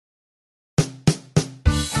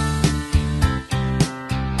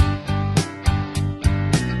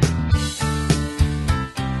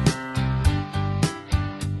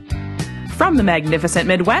From the magnificent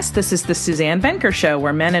Midwest, this is the Suzanne Venker Show,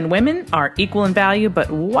 where men and women are equal in value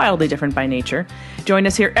but wildly different by nature. Join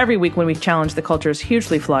us here every week when we challenge the culture's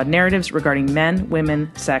hugely flawed narratives regarding men,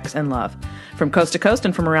 women, sex, and love. From coast to coast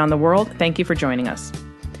and from around the world, thank you for joining us.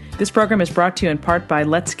 This program is brought to you in part by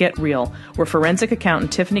Let's Get Real, where forensic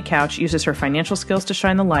accountant Tiffany Couch uses her financial skills to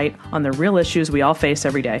shine the light on the real issues we all face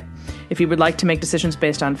every day. If you would like to make decisions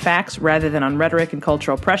based on facts rather than on rhetoric and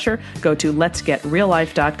cultural pressure, go to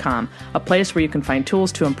letsgetreallife.com, a place where you can find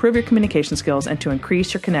tools to improve your communication skills and to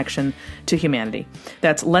increase your connection to humanity.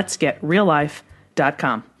 That's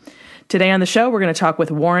letsgetreallife.com. Today on the show, we're going to talk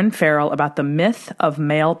with Warren Farrell about the myth of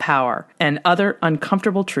male power and other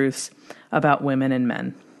uncomfortable truths about women and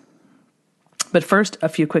men. But first, a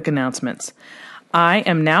few quick announcements. I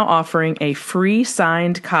am now offering a free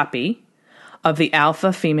signed copy of the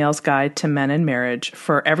Alpha Female's Guide to Men and Marriage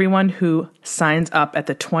for everyone who signs up at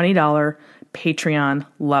the $20 Patreon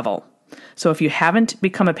level. So if you haven't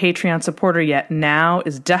become a Patreon supporter yet, now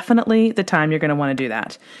is definitely the time you're going to want to do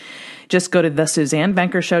that. Just go to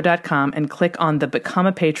thesuzannevenkershow.com and click on the Become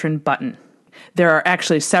a Patron button. There are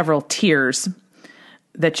actually several tiers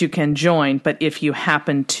that you can join, but if you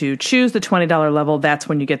happen to choose the $20 level, that's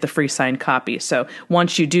when you get the free signed copy. So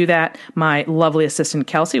once you do that, my lovely assistant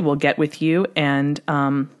Kelsey will get with you and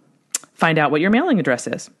find out what your mailing address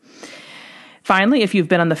is. Finally, if you've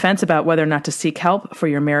been on the fence about whether or not to seek help for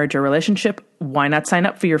your marriage or relationship, why not sign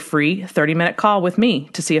up for your free 30-minute call with me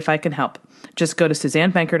to see if I can help? Just go to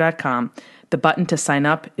SuzanneVenker.com. The button to sign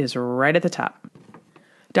up is right at the top.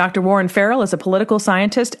 Dr. Warren Farrell is a political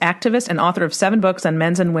scientist, activist, and author of 7 books on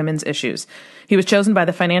men's and women's issues. He was chosen by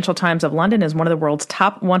the Financial Times of London as one of the world's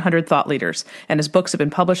top 100 thought leaders, and his books have been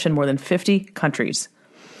published in more than 50 countries.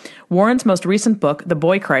 Warren's most recent book, The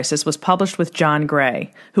Boy Crisis, was published with John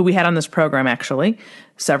Gray, who we had on this program, actually,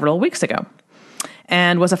 several weeks ago,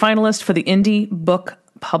 and was a finalist for the Indie Book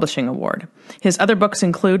Publishing Award. His other books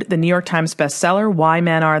include the New York Times bestseller, Why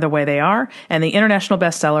Men Are the Way They Are, and the international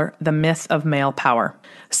bestseller, The Myth of Male Power.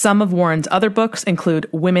 Some of Warren's other books include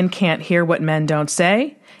Women Can't Hear What Men Don't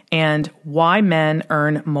Say and Why Men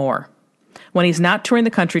Earn More. When he's not touring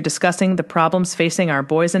the country discussing the problems facing our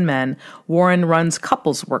boys and men, Warren runs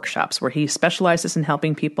couples workshops where he specializes in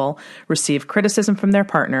helping people receive criticism from their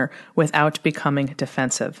partner without becoming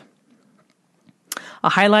defensive. A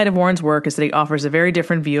highlight of Warren's work is that he offers a very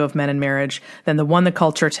different view of men and marriage than the one the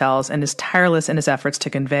culture tells, and is tireless in his efforts to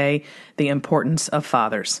convey the importance of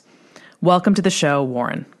fathers. Welcome to the show,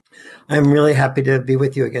 Warren. I'm really happy to be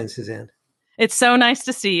with you again, Suzanne. It's so nice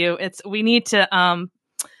to see you. We need to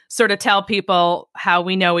sort of tell people how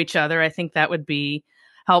we know each other. I think that would be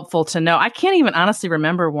helpful to know. I can't even honestly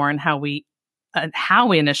remember, Warren, how we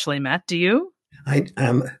initially met. Do you?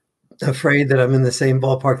 I'm afraid that I'm in the same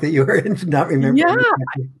ballpark that you are in, not remembering. Yeah,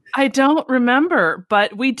 I don't remember,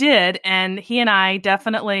 but we did. And he and I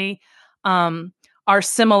definitely are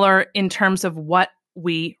similar in terms of what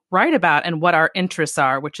we write about and what our interests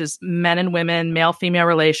are, which is men and women, male-female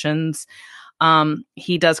relations.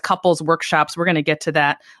 He does couples workshops. We're going to get to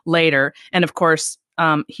that later. And of course,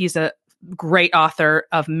 he's a great author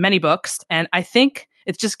of many books. And I think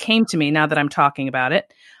it just came to me now that I'm talking about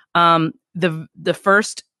it. The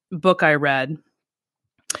first book I read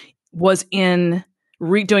was in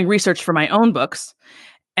doing research for my own books.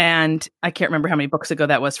 And I can't remember how many books ago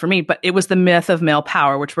that was for me, but it was The Myth of Male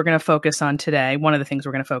Power, which we're going to focus on today. One of the things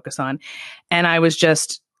we're going to focus on. And I was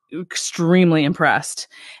just extremely impressed.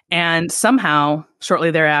 And somehow,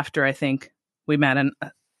 shortly thereafter, I think we met. And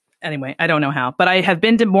anyway, I don't know how, but I have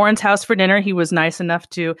been to Warren's house for dinner. He was nice enough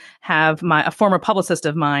to have a former publicist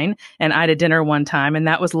of mine and I to dinner one time, and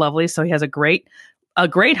that was lovely. So he has a great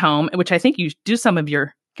home, which I think you do some of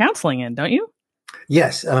your counseling in, don't you?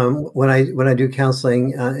 Yes, when I do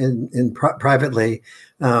counseling privately,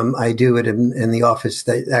 I do it in the office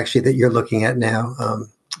that you're looking at now.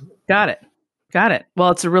 Got it.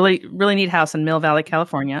 Well, it's a really really neat house in Mill Valley,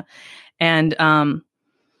 California, and then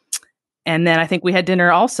I think we had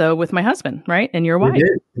dinner also with my husband, right, and your wife. We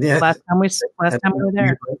did. Yes. Last time we were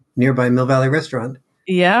there, nearby Mill Valley Restaurant.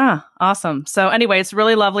 Yeah, awesome. So anyway, it's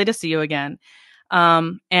really lovely to see you again.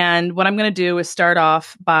 And what I'm going to do is start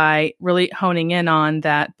off by really honing in on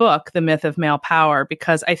that book, The Myth of Male Power,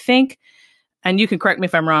 because I think, and you can correct me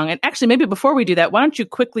if I'm wrong, and actually maybe before we do that, why don't you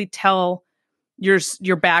quickly tell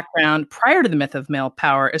your background prior to The Myth of Male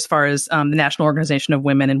Power as far as the National Organization of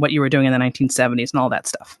Women and what you were doing in the 1970s and all that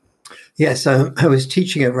stuff. Yes, I was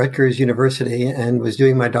teaching at Rutgers University and was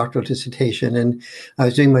doing my doctoral dissertation. And I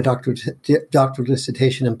was doing my doctoral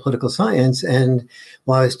dissertation in political science. And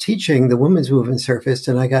while I was teaching, the women's movement surfaced,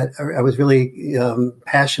 and I was really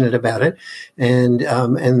passionate about it. And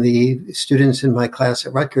the students in my class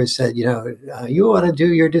at Rutgers said, you ought to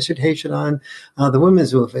do your dissertation on the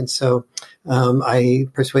women's movement. So I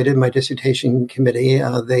persuaded my dissertation committee.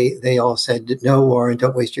 They all said, no, Warren,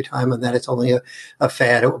 don't waste your time on that. It's only a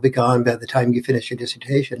fad. It will be gone by the time you finish your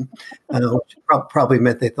dissertation, which probably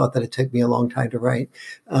meant they thought that it took me a long time to write.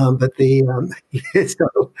 So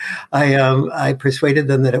I persuaded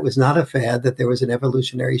them that it was not a fad, that there was an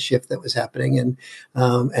evolutionary shift that was happening, and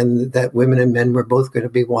that women and men were both going to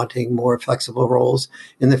be wanting more flexible roles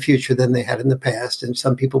in the future than they had in the past. And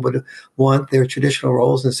some people would want their traditional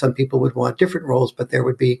roles, and some people would want different roles, but there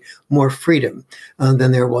would be more freedom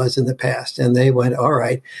than there was in the past. And they went, all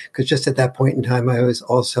right, because just at that point in time, I was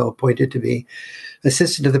also appointed to be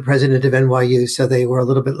assistant to the president of NYU, so they were a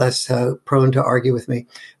little bit less prone to argue with me,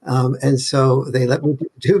 and so they let me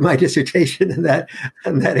do my dissertation in that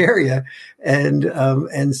area, and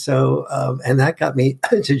that got me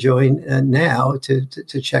to join now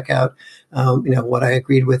to check out what I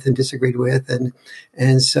agreed with and disagreed with,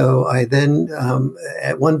 and so I then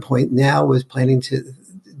at one point now was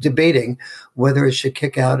debating whether it should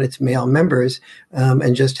kick out its male members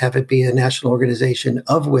and just have it be a national organization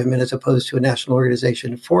of women as opposed to a national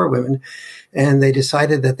organization for women. And they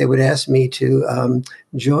decided that they would ask me to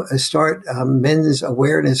start men's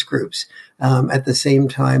awareness groups at the same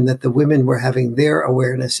time that the women were having their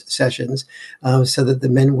awareness sessions, so that the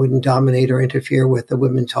men wouldn't dominate or interfere with the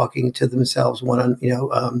women talking to themselves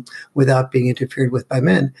without being interfered with by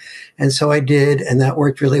men. And so I did, and that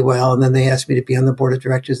worked really well. And then they asked me to be on the board of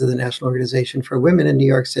directors of the National Organization for Women in New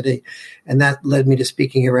York City, and that led me to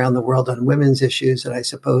speaking around the world on women's issues. And I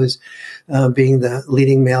suppose being the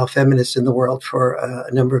leading male feminist in the world for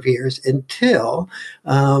a number of years until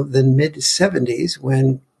the mid 70s,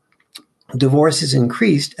 when divorces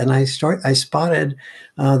increased, and I spotted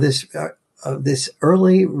this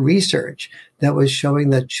early research that was showing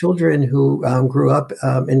that children who grew up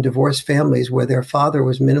in divorced families where their father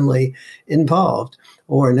was minimally involved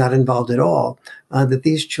or not involved at all, that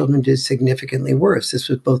these children did significantly worse. This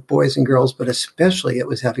was both boys and girls, but especially it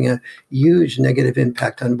was having a huge negative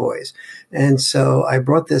impact on boys. And so I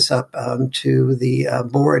brought this up to the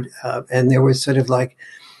board, and there was sort of like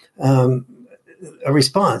a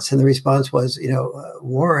response, and the response was,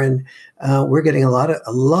 Warren, we're getting a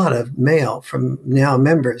lot of mail from now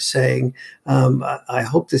members saying, I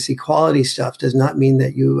hope this equality stuff does not mean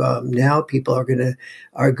that you now people are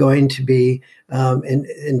going to be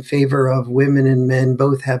in favor of women and men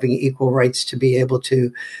both having equal rights to be able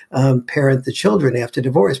to parent the children after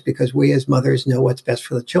divorce, because we as mothers know what's best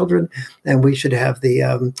for the children, and we should have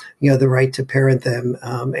the the right to parent them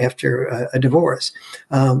after a divorce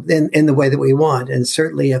in the way that we want. And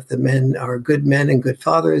certainly, if the men are good men and good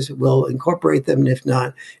fathers, we'll incorporate them. And if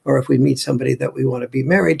not, or if we meet somebody that we want to be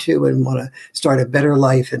married to and want to start a better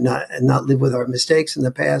life and not live with our mistakes in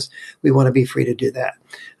the past, we want to be free to do that.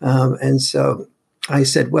 And so I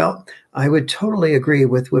said, well, I would totally agree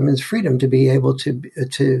with women's freedom to be able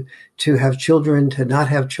to have children, to not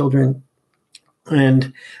have children.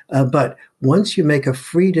 And but once you make a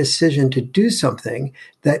free decision to do something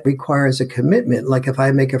that requires a commitment, like if I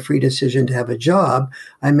make a free decision to have a job,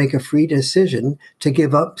 I make a free decision to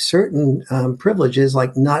give up certain privileges,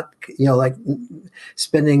 like like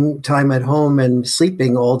spending time at home and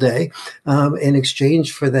sleeping all day in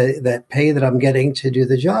exchange for that pay that I'm getting to do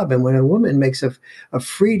the job. And when a woman makes a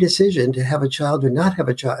free decision to have a child or not have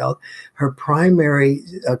a child, her primary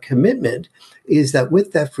commitment is that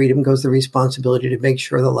with that freedom goes the responsibility to make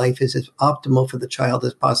sure the life is as optimal for the child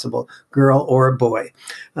as possible, girl or boy.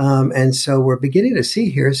 And so we're beginning to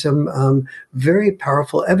see here some very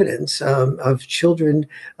powerful evidence of children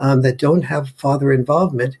that don't have father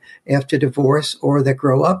involvement after divorce or that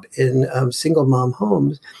grow up in single mom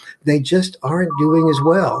homes. They just aren't doing as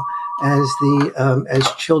well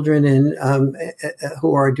as children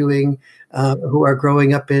who are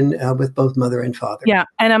growing up with both mother and father. Yeah,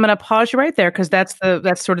 and I'm going to pause you right there because that's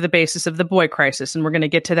sort of the basis of the boy crisis, and we're going to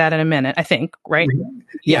get to that in a minute, I think, right?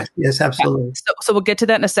 Yes, absolutely. Yeah. So we'll get to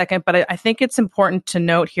that in a second, but I think it's important to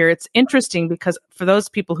note here. It's interesting because for those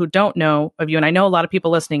people who don't know of you, and I know a lot of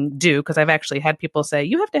people listening do, because I've actually had people say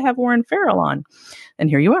you have to have Warren Farrell on, and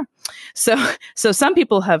here you are. So some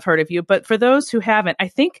people have heard of you, but for those who haven't, I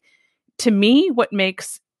think to me what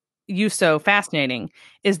makes you so fascinating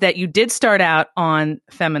is that you did start out on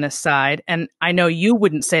feminist side, and I know you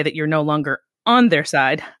wouldn't say that you're no longer on their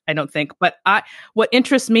side, I don't think. But what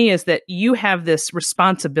interests me is that you have this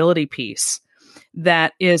responsibility piece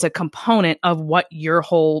that is a component of what your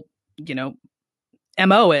whole,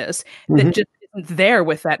 MO is that just isn't there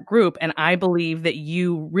with that group. And I believe that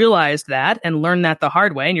you realized that and learned that the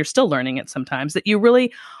hard way, and you're still learning it sometimes, that you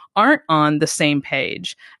really aren't on the same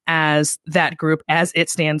page as that group as it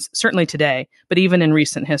stands, certainly today, but even in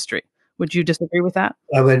recent history. Would you disagree with that?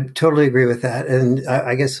 I would totally agree with that. And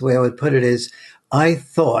I guess the way I would put it is, I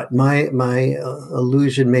thought my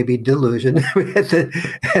illusion, maybe delusion, at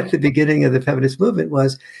the beginning of the feminist movement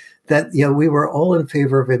was that we were all in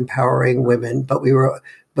favor of empowering women, but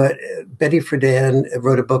Betty Friedan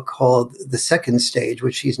wrote a book called The Second Stage,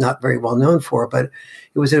 which she's not very well known for, but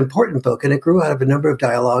it was an important book, and it grew out of a number of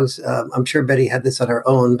dialogues. I'm sure Betty had this on her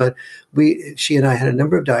own, but she and I had a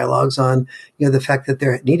number of dialogues on the fact that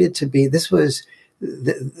there needed to be, that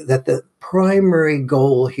the primary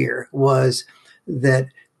goal here was that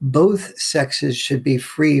both sexes should be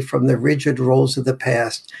free from the rigid roles of the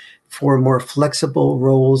past for more flexible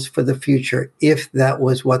roles for the future, if that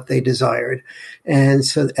was what they desired. And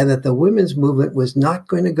that the women's movement was not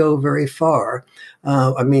going to go very far,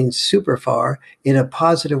 super far, in a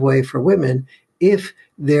positive way for women, if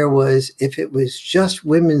it was just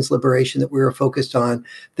women's liberation that we were focused on.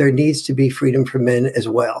 There needs to be freedom for men as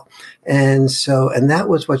well. And that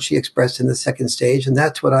was what she expressed in The Second Stage. And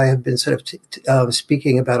that's what I have been sort of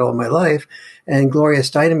speaking about all my life. And Gloria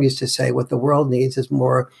Steinem used to say, what the world needs is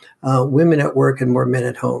more women at work and more men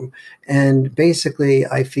at home. And basically,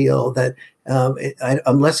 I feel that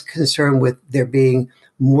I'm less concerned with there being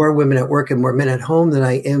more women at work and more men at home than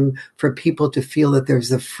I am for people to feel that there's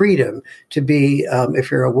the freedom to be,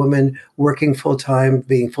 if you're a woman working full-time,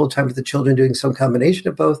 being full-time with the children, doing some combination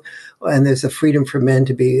of both. And there's the freedom for men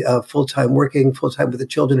to be full-time working, full-time with the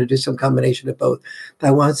children, to do some combination of both. But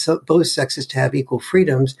I want both sexes to have equal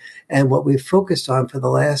freedoms. And what we've focused on for the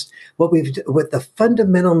last, what the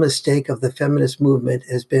fundamental mistake of the feminist movement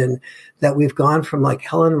has been that we've gone from, like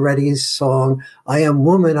Helen Reddy's song, I am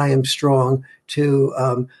woman, I am strong, to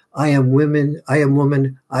I am woman,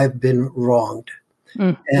 I've been wronged.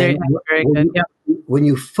 And very good. Yeah. When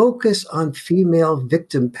you focus on female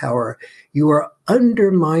victim power, you are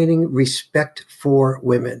undermining respect for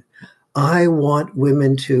women. I want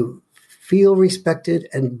women to feel respected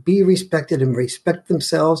and be respected and respect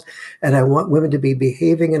themselves. And I want women and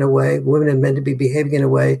men to be behaving in a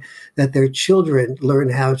way that their children learn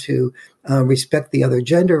how to respect the other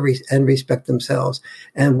gender and respect themselves.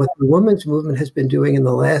 And what the women's movement has been doing in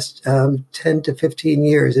the last 10 to 15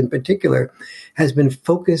 years in particular has been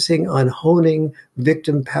focusing on honing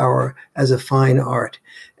victim power as a fine art.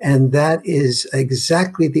 And that is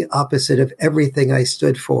exactly the opposite of everything I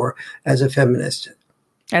stood for as a feminist.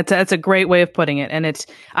 That's a great way of putting it. And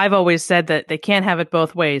I've always said that they can't have it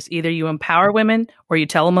both ways. Either you empower women or you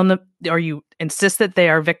tell them or you insist that they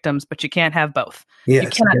are victims, but you can't have both. Yes. You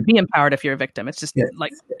cannot be empowered if you're a victim. It's just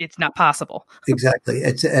it's not possible. Exactly.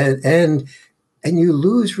 And you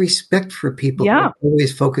lose respect for people who are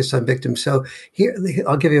always focused on victims. So here,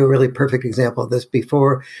 I'll give you a really perfect example of this.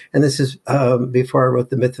 Before I wrote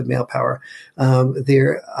The Myth of Male Power.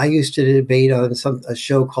 I used to debate on a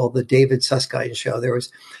show called the David Susskind Show.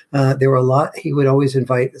 There were a lot. He would always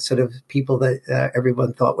invite sort of people that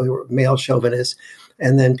everyone thought were male chauvinists,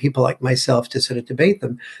 and then people like myself to sort of debate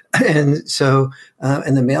them. And so,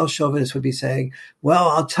 and the male chauvinists would be saying, well,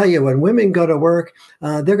 I'll tell you, when women go to work,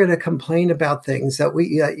 they're going to complain about things that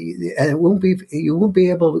you won't be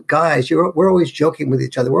able, guys, we're always joking with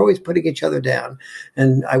each other. We're always putting each other down.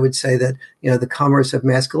 And I would say that, the commerce of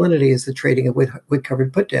masculinity is the trading of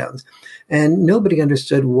wit-covered put-downs. And nobody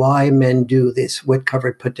understood why men do this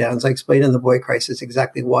wit-covered put-downs. I explained in The Boy Crisis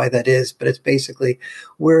exactly why that is, but it's basically,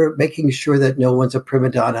 we're making sure that no one's a prima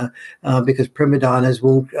donna, because prima donnas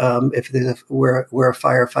won't, if we're a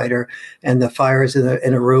firefighter and the fire is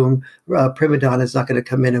in a room, prima donna is not going to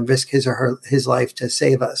come in and risk his life to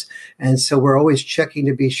save us. And so we're always checking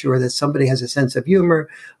to be sure that somebody has a sense of humor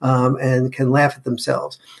and can laugh at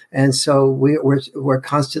themselves. And so we're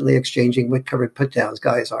constantly exchanging wit-covered put-downs,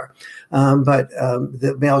 guys are. But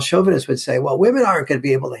the male chauvinists would say, well, women aren't going to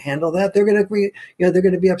be able to handle that. They're going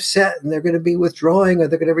to be upset, and they're going to be withdrawing, or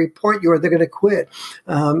they're going to report you, or they're going to quit.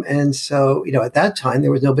 And so, at that time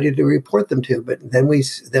there was nobody to report them to. But then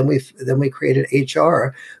we created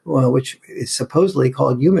HR, which is supposedly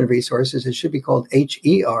called Human Resources. It should be called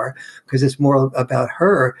HER because it's more about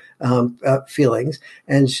her feelings.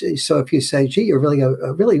 And so if you say, "Gee, you're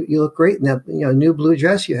really you look great in that new blue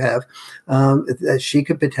dress you have," that she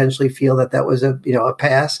could potentially feel that was a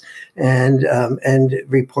pass, and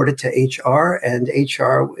report it to HR, and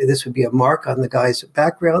HR, this would be a mark on the guy's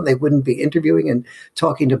background. They wouldn't be interviewing and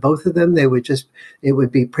talking to both of them. It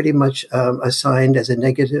would be pretty much assigned as a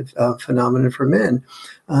negative phenomenon for men.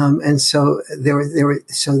 And so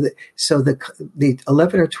the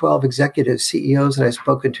 11 or 12 executive CEOs that I've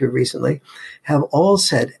spoken to recently have all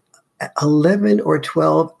said 11 or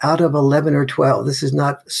 12 out of 11 or 12. This is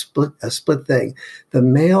not a split thing. The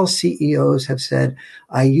male CEOs have said,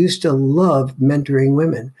 I used to love mentoring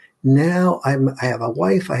women. Now I have a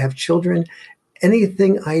wife, I have children. There's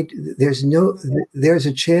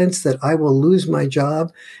a chance that I will lose my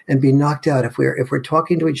job and be knocked out. If we're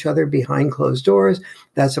talking to each other behind closed doors,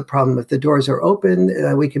 that's a problem. If the doors are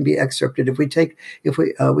open, we can be excerpted. We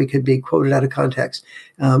could be quoted out of context.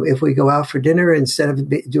 If we go out for dinner instead of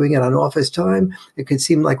doing it on office time, it could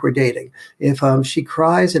seem like we're dating. If she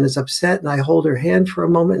cries and is upset and I hold her hand for a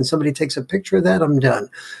moment and somebody takes a picture of that, I'm done.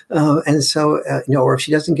 And so, or if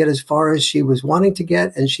she doesn't get as far as she was wanting to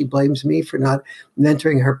get and she blames me for not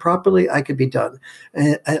mentoring her properly, I could be done.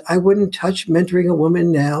 And I wouldn't touch mentoring a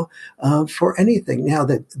woman now for anything. Now,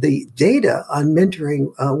 the data on mentoring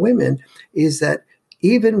women is that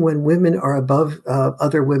even when women are above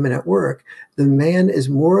other women at work, the man is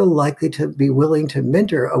more likely to be willing to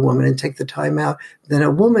mentor a woman and take the time out than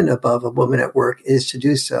a woman above a woman at work is to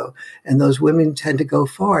do so. And those women tend to go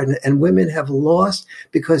far. And women have lost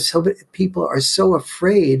because so many people are so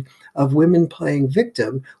afraid of women playing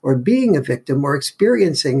victim or being a victim or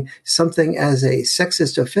experiencing something as a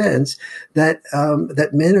sexist offense that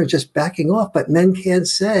men are just backing off. But men can't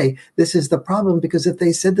say this is the problem, because if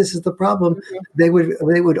they said this is the problem, they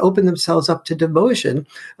would open themselves up to demotion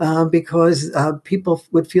because people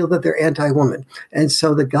would feel that they're anti-woman. And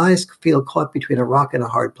so the guys feel caught between a rock and a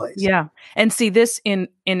hard place. Yeah. And see, this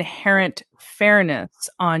inherent fairness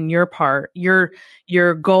on your part,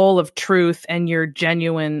 your goal of truth and your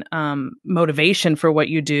genuine motivation for what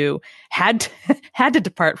you do had to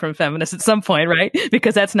depart from feminists at some point, right?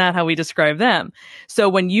 Because that's not how we describe them. So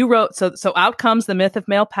when you wrote, so Out Comes the Myth of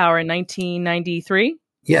Male Power in 1993.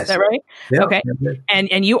 Yes. Is that right? Yeah. Okay.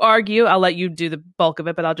 And you argue, I'll let you do the bulk of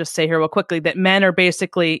it, but I'll just say here real quickly that men are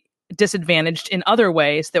basically disadvantaged in other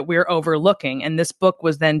ways that we're overlooking. And this book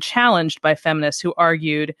was then challenged by feminists who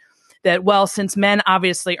argued that, well, since men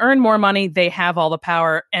obviously earn more money, they have all the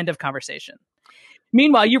power, end of conversation.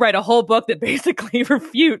 Meanwhile, you write a whole book that basically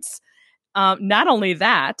refutes not only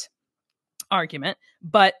that argument,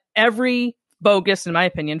 but every bogus, in my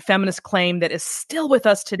opinion, feminist claim that is still with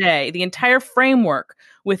us today. The entire framework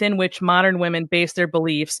within which modern women base their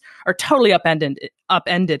beliefs are totally upended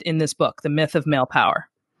in this book, The Myth of Male Power.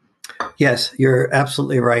 Yes, you're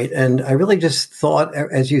absolutely right. And I really just thought,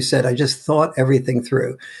 as you said, I just thought everything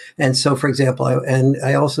through. And so, for example,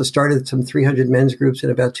 I also started some 300 men's groups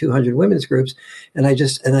and about 200 women's groups. And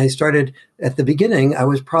I started at the beginning, I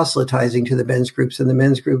was proselytizing to the men's groups, and the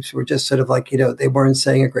men's groups were just sort of like, they weren't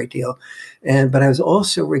saying a great deal. But I was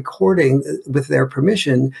also recording, with their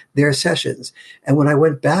permission, their sessions. And when I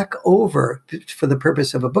went back over for the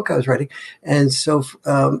purpose of a book I was writing, and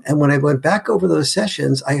when I went back over those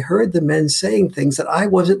sessions, I heard the men saying things that I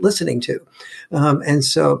wasn't listening to. And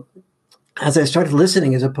so as I started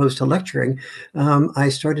listening as opposed to lecturing, I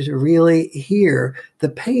started to really hear the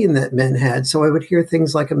pain that men had. So I would hear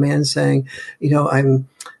things like a man saying,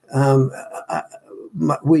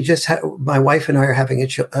 my wife and I are having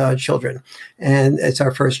children, and it's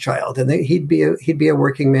our first child. And he'd be a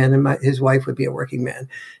working man, and his wife would be a working man.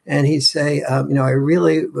 And he'd say, I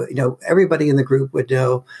really, everybody in the group would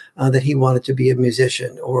know that he wanted to be a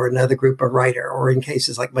musician, or another group a writer, or in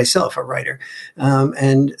cases like myself, a writer,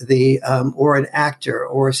 or an actor,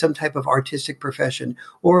 or some type of artistic profession.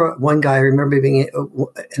 Or one guy, I remember being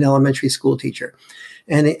an elementary school teacher,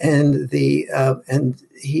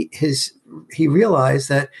 he realized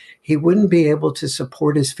that he wouldn't be able to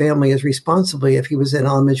support his family as responsibly if he was an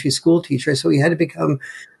elementary school teacher. So he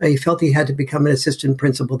felt he had to become an assistant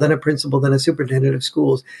principal, then a superintendent of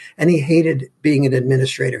schools. And he hated being an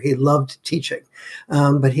administrator. He loved teaching.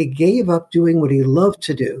 But he gave up doing what he loved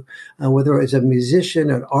to do, whether it was a musician,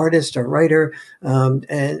 an artist, a writer,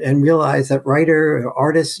 and realized that writer or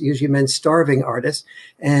artist usually meant starving artist,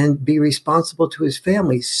 and be responsible to his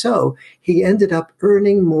family. So he ended up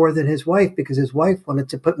earning more than his wife, because his wife wanted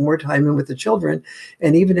to put more time in with the children.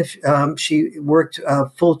 And even if she worked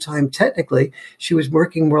full-time technically, she was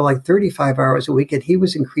working more like 35 hours a week, and he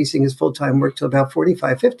was increasing his full-time work to about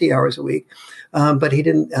 45, 50 hours a week. But he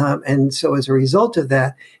didn't. And so as a result of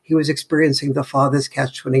that, he was experiencing the father's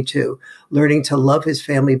catch-22, learning to love his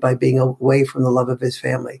family by being away from the love of his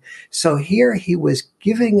family. So here he was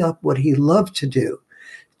giving up what he loved to do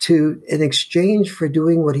in exchange for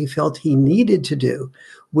doing what he felt he needed to do,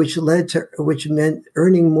 which meant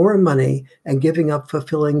earning more money and giving up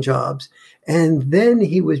fulfilling jobs. And then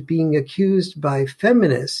he was being accused by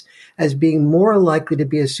feminists as being more likely to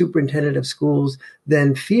be a superintendent of schools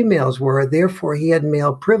than females were. Therefore, he had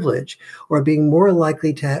male privilege, or being more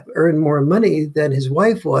likely to earn more money than his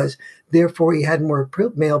wife was. Therefore, he had more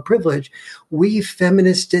male privilege. We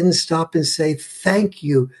feminists didn't stop and say, thank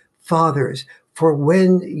you, fathers, for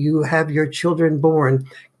when you have your children born,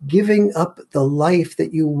 giving up the life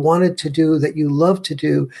that you wanted to do, that you love to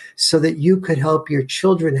do, so that you could help your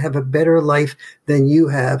children have a better life than you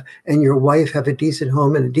have, and your wife have a decent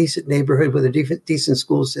home and a decent neighborhood with a decent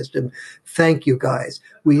school system. Thank you, guys.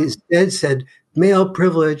 We instead said male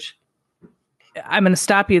privilege. I'm going to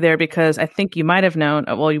stop you there because I think you might have known.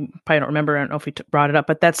 Well, you probably don't remember. I don't know if we brought it up,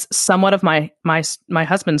 but that's somewhat of my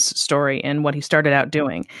husband's story and what he started out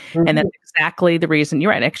doing, and that's exactly the reason.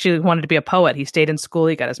 You're right. Actually, he wanted to be a poet. He stayed in school.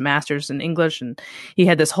 He got his master's in English, and he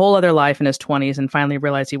had this whole other life in his 20s, and finally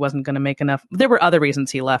realized he wasn't going to make enough. There were other reasons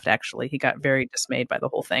he left. Actually, he got very dismayed by the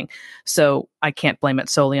whole thing. So I can't blame it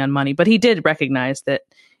solely on money, but he did recognize that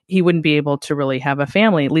he wouldn't be able to really have a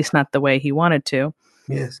family, at least not the way he wanted to.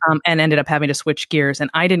 Yes. And ended up having to switch gears. And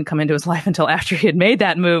I didn't come into his life until after he had made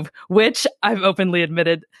that move, which I've openly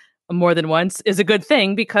admitted more than once is a good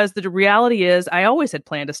thing, because the reality is I always had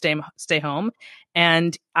planned to stay home,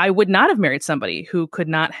 and I would not have married somebody who could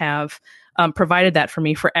not have provided that for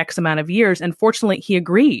me for X amount of years. And fortunately, he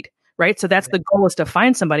agreed. Right. So that's the goal, is to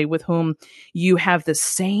find somebody with whom you have the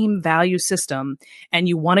same value system and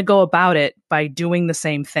you want to go about it by doing the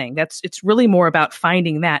same thing. It's really more about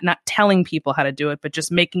finding that, not telling people how to do it, but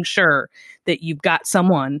just making sure that you've got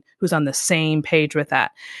someone who's on the same page with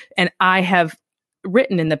that. And I have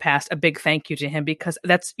written in the past a big thank you to him, because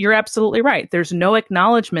you're absolutely right. There's no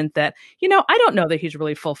acknowledgement that, I don't know that he's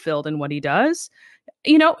really fulfilled in what he does.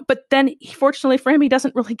 But then fortunately for him, he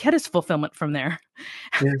doesn't really get his fulfillment from there.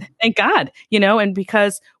 Yeah. Thank God, and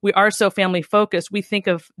because we are so family focused, we think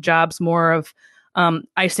of jobs more of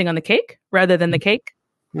icing on the cake rather than the cake.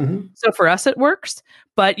 Mm-hmm. So for us, it works.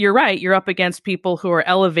 But you're right. You're up against people who are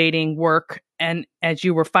elevating work. And as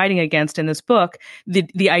you were fighting against in this book,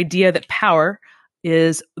 the idea that power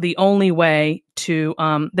is the only way to,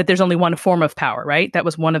 that there's only one form of power, right? That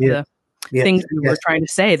was one of the things we were trying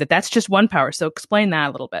to say, that's just one power. So explain that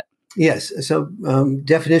a little bit. Yes. So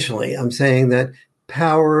definitionally, I'm saying that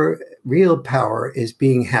real power is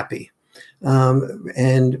being happy.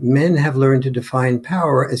 And men have learned to define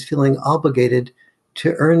power as feeling obligated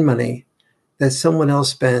to earn money that someone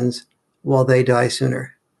else spends while they die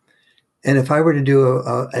sooner. And if I were to do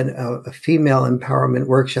a female empowerment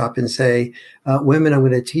workshop and say, women, I'm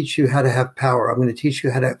going to teach you how to have power. I'm going to teach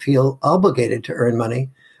you how to feel obligated to earn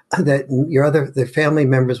money that the family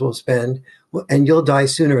members will spend, and you'll die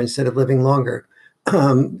sooner instead of living longer.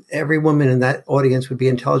 Every woman in that audience would be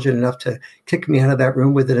intelligent enough to kick me out of that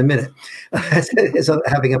room within a minute, as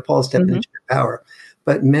having a false definition of power.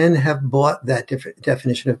 But men have bought that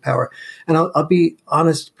definition of power. And I'll be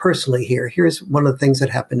honest personally here. Here's one of the things that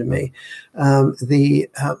happened to me.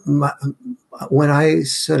 When I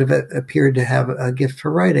sort of appeared to have a gift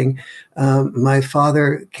for writing, my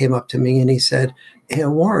father came up to me and he said, "Hey,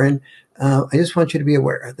 Warren, I just want you to be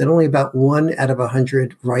aware that only about 1 out of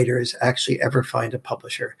 100 writers actually ever find a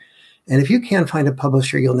publisher. And if you can't find a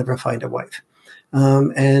publisher, you'll never find a wife."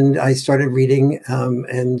 And I started reading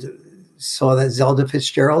and saw that Zelda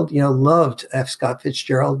Fitzgerald, loved F. Scott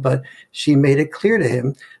Fitzgerald, but she made it clear to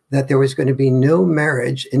him that there was going to be no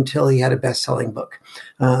marriage until he had a best-selling book.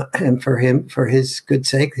 And for his good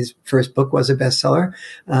sake, his first book was a bestseller,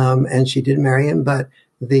 and she did marry him. But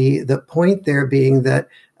the point there being that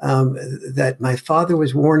my father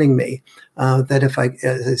was warning me that as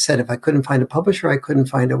I said, if I couldn't find a publisher, I couldn't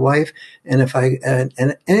find a wife,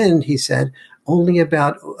 and he said only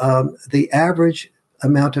about the average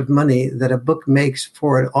amount of money that a book makes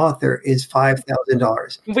for an author is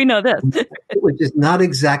 $5,000. We know this. Which is not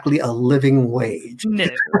exactly a living wage. No.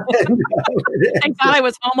 Thank God I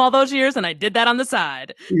was home all those years and I did that on the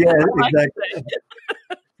side. Yeah, exactly.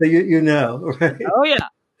 So right? Oh yeah.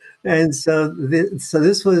 And so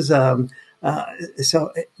this was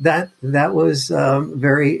so that was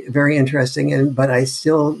very, very interesting. But I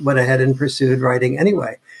still went ahead and pursued writing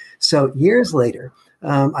anyway. So years later,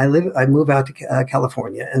 I move out to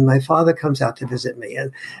California, and my father comes out to visit me,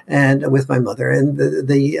 and with my mother, and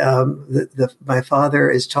my father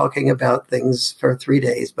is talking about things for 3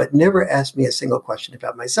 days, but never asked me a single question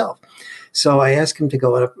about myself. So I asked him to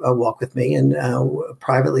go on a walk with me, and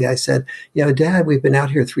privately I said, Dad, we've been out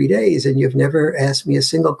here 3 days, and you've never asked me a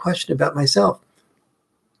single question about myself.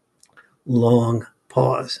 Long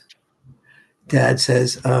pause. Dad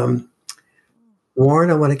says, Warren,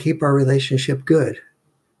 I want to keep our relationship good.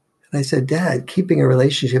 And I said, Dad, keeping a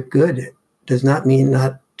relationship good does not mean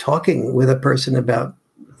not talking with a person about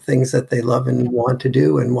things that they love and want to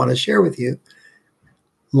do and want to share with you.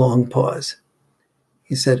 Long pause.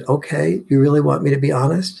 He said, okay, you really want me to be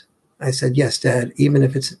honest? I said, yes, Dad, even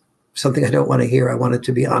if it's something I don't want to hear, I want it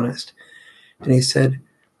to be honest. And he said,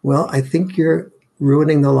 well, I think you're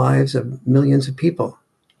ruining the lives of millions of people.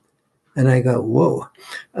 And I go, whoa,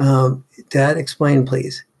 Dad, explain,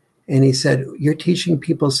 please. And he said, you're teaching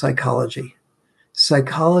people psychology.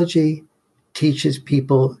 Psychology teaches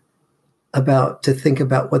people to think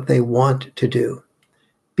about what they want to do.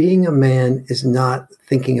 Being a man is not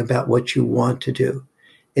thinking about what you want to do.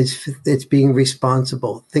 It's being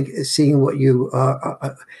responsible, seeing what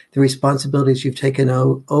the responsibilities you've taken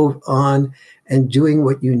on and doing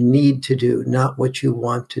what you need to do, not what you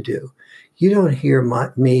want to do. You don't hear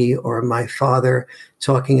me or my father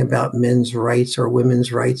talking about men's rights or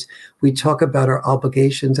women's rights. We talk about our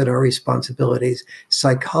obligations and our responsibilities.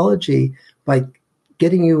 Psychology, by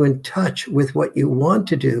getting you in touch with what you want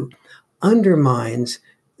to do, undermines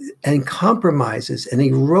and compromises and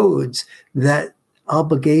erodes that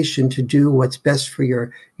obligation to do what's best for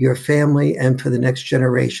your family and for the next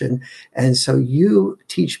generation. And so you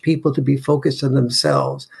teach people to be focused on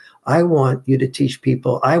themselves. I would want you to teach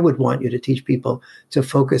people to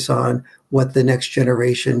focus on what the next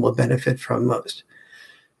generation will benefit from most.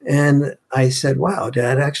 And I said, wow,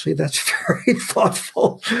 Dad, actually, that's very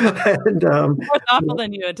thoughtful. And, more thoughtful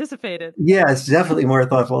than you anticipated. Yes, definitely more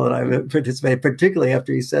thoughtful than I anticipated, particularly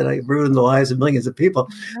after he said I ruined the lives of millions of people.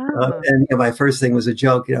 And my first thing was a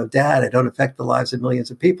joke, Dad, I don't affect the lives of millions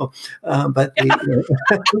of people. But thank you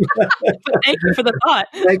for the thought.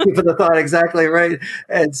 Thank you for the thought. Exactly right.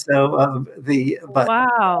 And so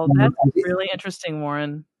wow, that's really interesting,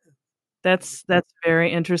 Warren. That's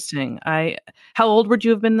very interesting. How old would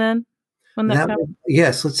you have been then when that happened?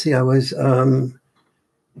 Yes, let's see. I was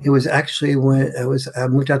it was actually when I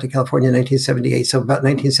moved out to California in 1978, so about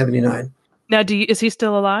 1979. Now, is he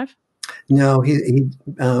still alive? No, he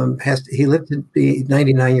passed. He lived to be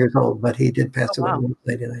 99 years old, but he did pass away when he was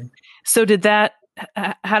 99. So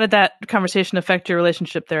how did that conversation affect your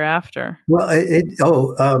relationship thereafter? Well,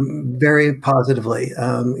 very positively,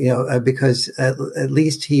 because at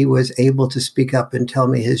least he was able to speak up and tell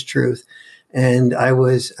me his truth. And I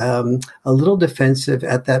was a little defensive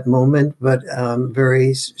at that moment, but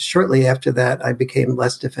very shortly after that, I became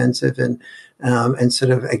less defensive and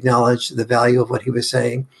sort of acknowledged the value of what he was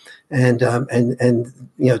saying, and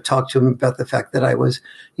talked to him about the fact that I was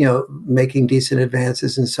making decent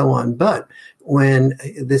advances and so on. But when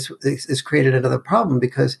this created another problem,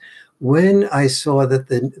 because when I saw that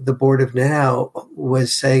the board of Now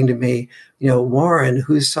was saying to me, Warren,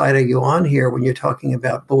 whose side are you on here when you're talking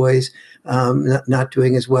about boys not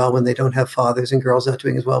doing as well when they don't have fathers and girls not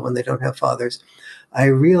doing as well when they don't have fathers, I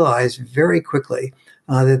realized very quickly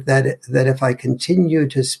that if I continue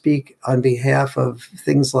to speak on behalf of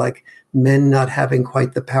things like men not having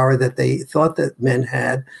quite the power that they thought that men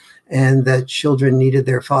had, and that children needed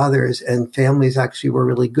their fathers and families actually were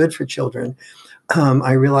really good for children,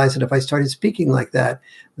 I realized that if I started speaking like that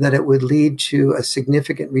it would lead to a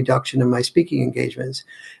significant reduction in my speaking engagements.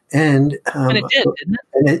 And it did, didn't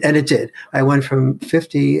it? And it did. I went from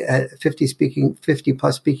 50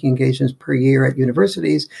 plus speaking engagements per year at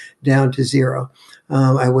universities down to 0.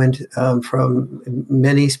 I went from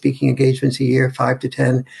many speaking engagements a year, 5 to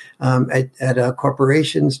 10, at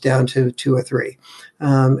corporations down to 2 or 3.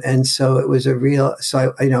 And so it was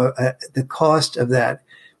the cost of that,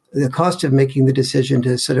 the cost of making the decision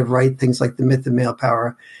to sort of write things like The Myth of Male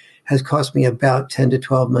Power has cost me about $10 to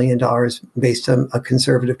 $12 million based on a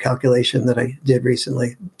conservative calculation that I did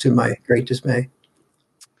recently, to my great dismay.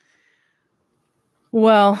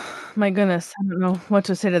 Well, my goodness, I don't know what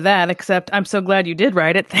to say to that, except I'm so glad you did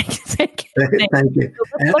write it. Thank you. Thank you.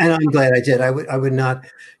 And I'm glad I did. I would not,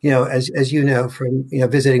 as you know, from,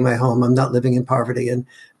 visiting my home, I'm not living in poverty. And,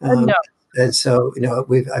 no. And so,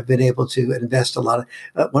 I've been able to invest a lot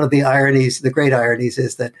of, one of the ironies, the great ironies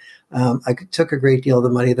is that I took a great deal of the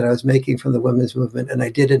money that I was making from the women's movement, and I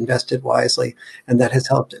did invest it wisely, and that has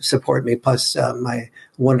helped support me. Plus, my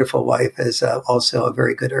wonderful wife is also a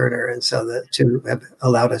very good earner, and so the two have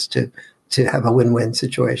allowed us to have a win-win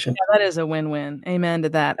situation. Yeah, that is a win-win. Amen to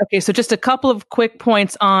that. Okay, so just a couple of quick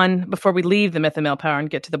points on before we leave the myth of male power and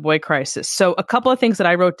get to the boy crisis. So a couple of things that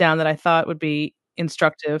I wrote down that I thought would be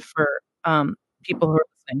instructive for people who are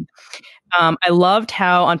listening. I loved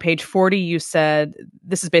how on page 40 you said,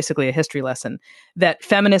 this is basically a history lesson, that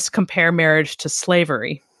feminists compare marriage to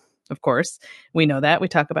slavery. Of course, we know that. We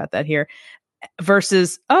talk about that here.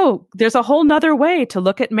 Versus, oh, there's a whole nother way to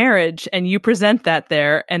look at marriage, and you present that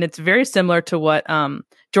there, and it's very similar to what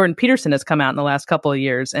Jordan Peterson has come out in the last couple of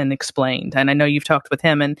years and explained. And I know you've talked with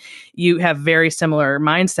him, and you have very similar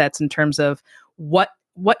mindsets in terms of what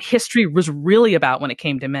history was really about when it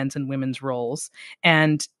came to men's and women's roles,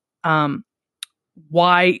 and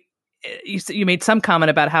why you made some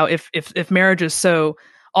comment about how if marriage is so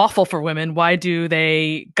awful for women, why do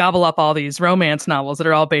they gobble up all these romance novels that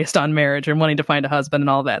are all based on marriage and wanting to find a husband and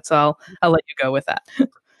all that? So I'll let you go with that.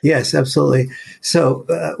 Yes, absolutely. So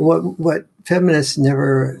what feminists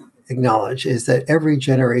never acknowledge is that every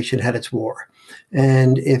generation had its war.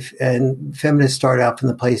 And feminists start out from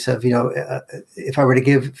the place of, if I were to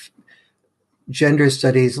give gender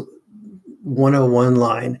studies 101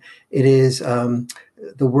 line, it is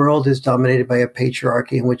the world is dominated by a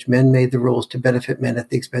patriarchy in which men made the rules to benefit men at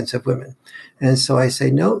the expense of women. And so I say,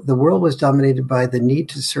 no, the world was dominated by the need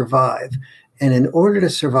to survive. And in order to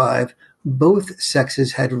survive, both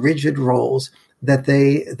sexes had rigid roles that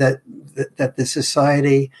the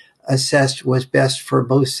society assessed was best for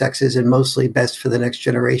both sexes and mostly best for the next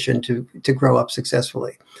generation to grow up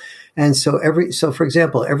successfully. And so for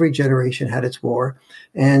example, every generation had its war.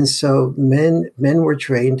 And so men were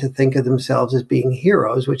trained to think of themselves as being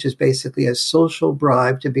heroes, which is basically a social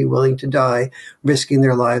bribe to be willing to die, risking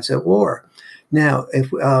their lives at war. Now,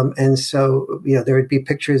 there would be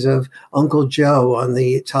pictures of Uncle Joe on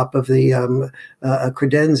the top of the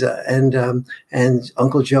credenza, and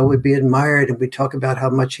Uncle Joe would be admired, and we'd talk about how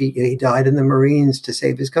much he died in the Marines to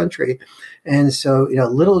save his country. And so,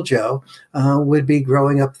 little Joe would be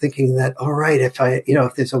growing up thinking that, all right, if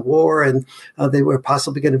there's a war and they were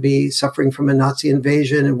possibly going to be suffering from a Nazi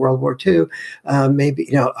invasion in World War II,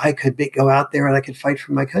 maybe I could go out there and I could fight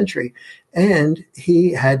for my country. And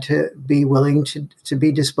he had to be willing to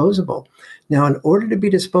be disposable. Now, in order to be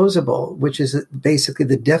disposable, which is basically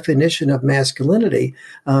the definition of masculinity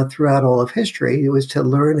throughout all of history, it was to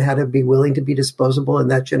learn how to be willing to be disposable in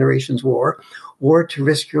that generation's war, or to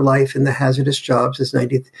risk your life in the hazardous jobs, as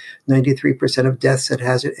 93% of deaths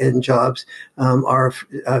in jobs are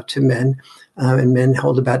to men. And men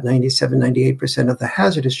hold about 97-98% of the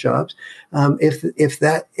hazardous jobs. So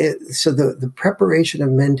the preparation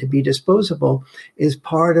of men to be disposable is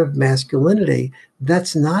part of masculinity.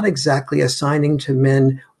 That's not exactly assigning to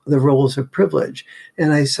men the roles of privilege.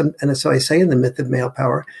 And so I say in the myth of male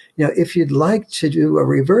power, if you'd like to do a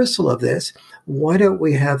reversal of this, why don't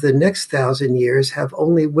we have the next 1,000 years have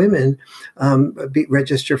only women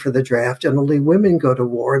register for the draft, and only women go to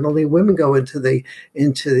war, and only women go into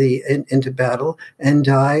battle and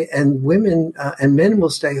die, and women and men will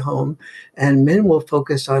stay home, and men will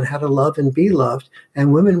focus on how to love and be loved,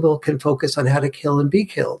 and women can focus on how to kill and be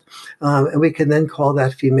killed, and we can then call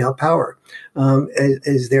that female power.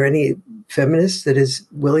 Is there any feminist that is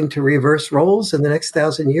willing to reverse roles in the next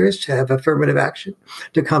 1,000 years to have affirmative action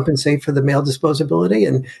to compensate for the male disposability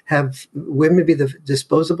and have women be the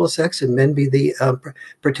disposable sex and men be the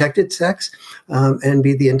protected sex, and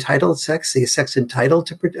be the entitled sex, the sex entitled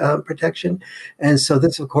to protection? And so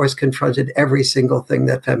this, of course, confronted every single thing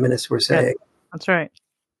that feminists were saying. Yep, that's right.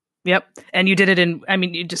 Yep. And you did it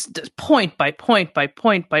you just point by point by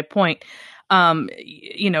point by point.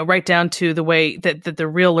 Right down to the way that the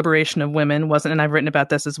real liberation of women wasn't, and I've written about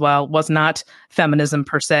this as well, was not feminism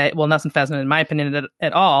per se. Well, nothing feminine in my opinion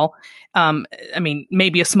at all.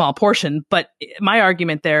 Maybe a small portion, but my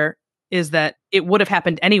argument there is that it would have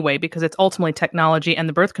happened anyway, because it's ultimately technology and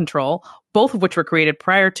the birth control, both of which were created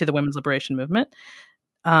prior to the women's liberation movement.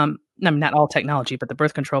 Not all technology, but the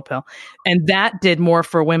birth control pill. And that did more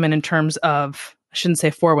for women in terms of, I shouldn't say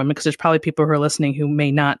for women, because there's probably people who are listening who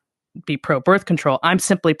may not be pro-birth control. I'm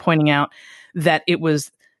simply pointing out that it was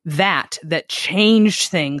that changed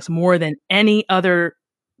things more than any other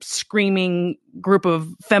screaming group of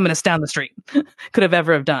feminists down the street could have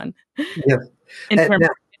ever have done. Yeah.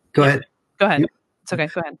 Go ahead. Go ahead. It's okay.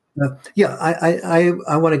 Go ahead.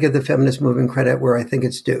 I want to give the feminist movement credit where I think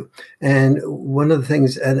it's due. And one of the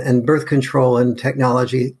things, and birth control and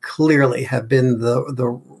technology clearly have been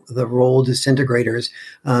the the role disintegrators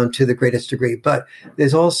to the greatest degree. But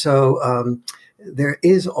there's also there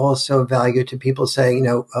is also value to people saying,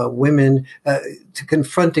 women, to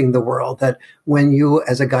confronting the world, that when you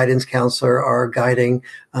as a guidance counselor are guiding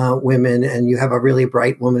women and you have a really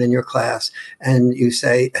bright woman in your class and you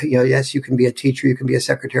say, yes, you can be a teacher, you can be a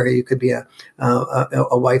secretary, you could be a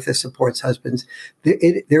wife that supports husbands.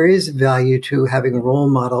 There is value to having role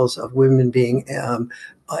models of women being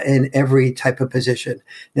in every type of position.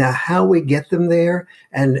 Now, how we get them there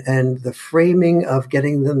and the framing of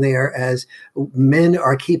getting them there as men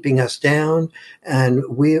are keeping us down and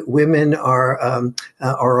women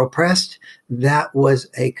are oppressed, that was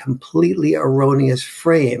a completely erroneous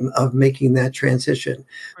frame of making that transition.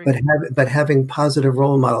 Right. But having positive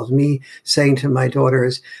role models, me saying to my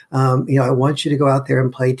daughters, I want you to go out there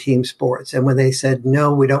and play team sports. And when they said,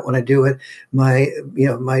 no, we don't want to do it, my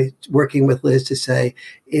working with Liz to say,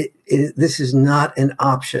 this is not an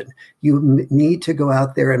option. You need to go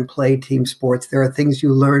out there and play team sports. There are things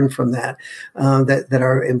you learn from that that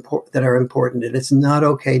are important. And it's not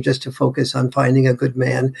okay just to focus on finding a good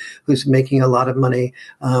man who's making a lot of money.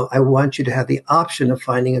 I want you to have the option of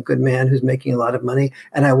finding a good man who's making a lot of money,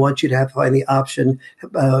 and I want you to find the option,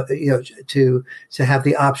 to have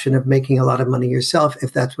the option of making a lot of money yourself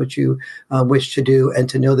if that's what you wish to do, and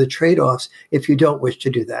to know the trade-offs if you don't wish to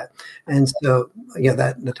do that. And so,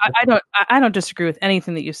 I don't disagree with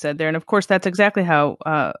anything that you said there. And of course, that's exactly how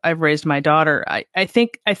I've raised my daughter. I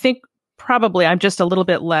think probably I'm just a little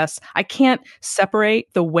bit less. I can't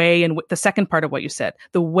separate the way in the second part of what you said,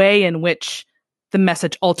 the way in which the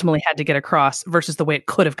message ultimately had to get across versus the way it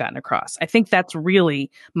could have gotten across. I think that's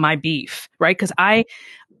really my beef, right? Because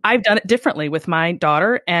I've done it differently with my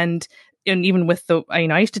daughter, and even with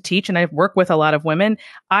I used to teach and I've worked with a lot of women.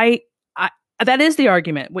 That is the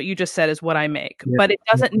argument. What you just said is what I make, but it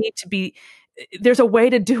doesn't need to be. There's a way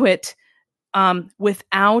to do it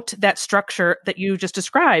without that structure that you just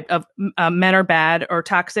described of men are bad or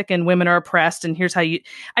toxic and women are oppressed. And here's how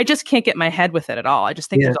I just can't get my head with it at all. I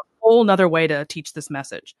just think there's a whole nother way to teach this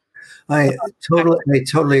message. I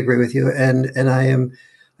totally agree with you. And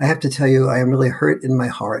I have to tell you, I am really hurt in my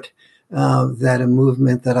heart that a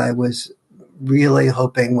movement that I was really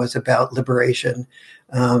hoping was about liberation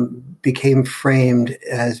became framed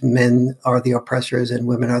as men are the oppressors and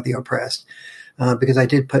women are the oppressed. Because I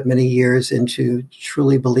did put many years into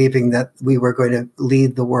truly believing that we were going to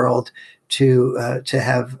lead the world to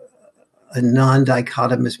have a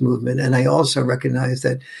non-dichotomous movement. And I also recognize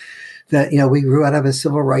that we grew out of a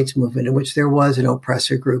civil rights movement in which there was an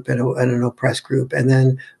oppressor group and an oppressed group. And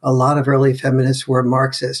then a lot of early feminists were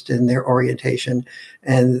Marxist in their orientation.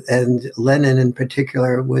 And Lenin in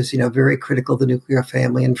particular was, very critical of the nuclear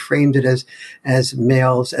family and framed it as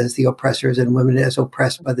males as the oppressors and women as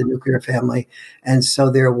oppressed by the nuclear family. And so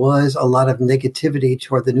there was a lot of negativity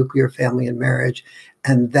toward the nuclear family and marriage.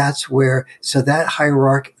 And that's where, that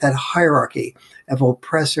hierarchy of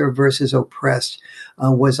oppressor versus oppressed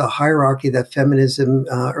was a hierarchy that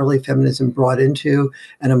early feminism brought into.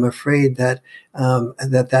 And I'm afraid that's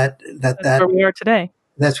where we are today.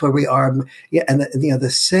 That's where we are. Yeah. And the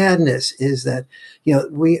sadness is that,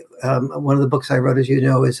 one of the books I wrote, as you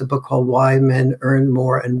know, is a book called Why Men Earn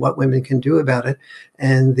More and What Women Can Do About It.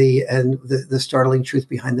 And the startling truth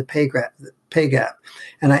behind the pay gap.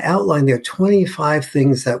 And I outlined there 25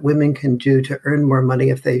 things that women can do to earn more money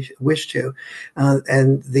if they wish to.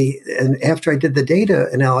 And after I did the data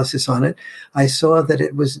analysis on it, I saw that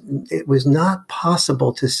it was not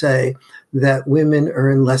possible to say that women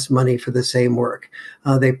earn less money for the same work.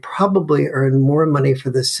 They probably earn more money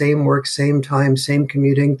for the same work, same time, same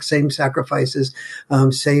commuting, same sacrifices,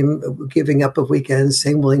 same giving up of weekends,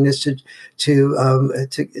 same willingness to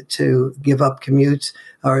give up commutes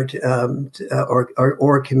or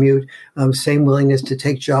commute, same willingness to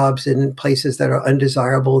take jobs in places that are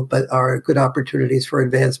undesirable but are good opportunities for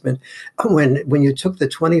advancement. When you took the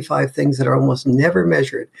 25 things that are almost never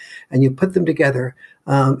measured and you put them together,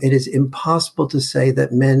 it is impossible to say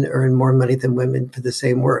that men earn more money than women for the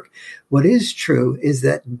same work. What is true is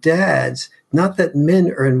that dads, not that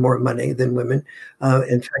men earn more money than women,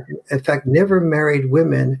 in fact, never married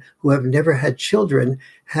women who have never had children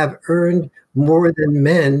have earned more than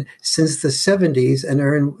men since the 70s and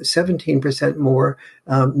earn 17% more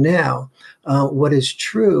now. What is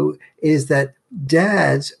true is that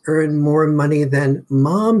dads earn more money than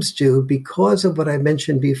moms do because of what I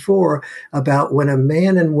mentioned before about when a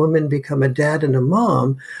man and woman become a dad and a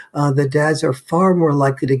mom, the dads are far more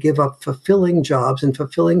likely to give up fulfilling jobs, and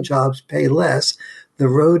fulfilling jobs pay less. the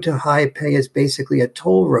road to high pay is basically a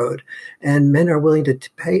toll road, and men are willing to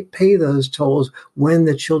pay those tolls when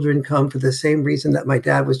the children come for the same reason that my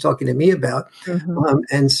dad was talking to me about.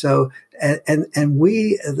 And so, and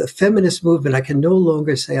we, the feminist movement, I can no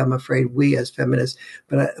longer say I'm afraid we as feminists,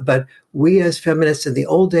 but we as feminists in the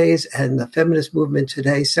old days and the feminist movement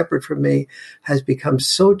today, separate from me, has become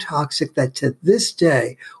so toxic that to this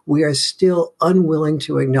day, we are still unwilling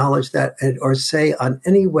to acknowledge that or say on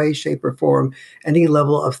any way, shape, or form, any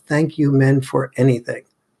level of thank you, men, for anything.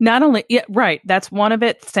 Not only, yeah, right. That's one of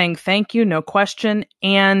it, saying thank you, no question,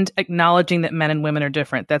 and acknowledging that men and women are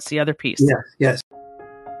different. That's the other piece. Yes, yes.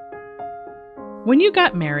 When you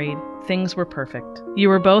got married, things were perfect. You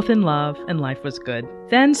were both in love and life was good.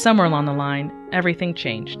 Then somewhere along the line, everything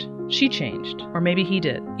changed. She changed, or maybe he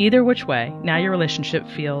did. Either which way, now your relationship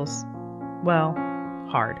feels, well,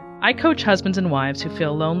 hard. I coach husbands and wives who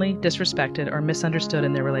feel lonely, disrespected, or misunderstood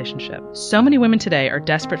in their relationship. So many women today are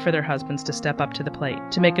desperate for their husbands to step up to the plate,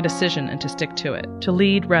 to make a decision and to stick to it, to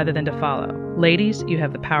lead rather than to follow. Ladies, you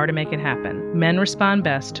have the power to make it happen. Men respond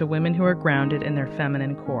best to women who are grounded in their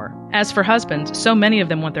feminine core. As for husbands, so many of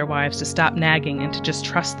them want their wives to stop nagging and to just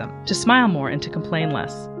trust them, to smile more and to complain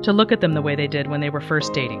less, to look at them the way they did when they were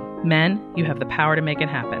first dating. Men, you have the power to make it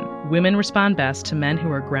happen. Women respond best to men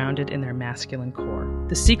who are grounded in their masculine core.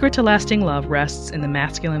 The secret to lasting love rests in the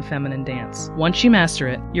masculine-feminine dance. Once you master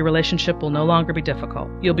it, your relationship will no longer be difficult.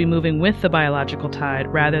 You'll be moving with the biological tide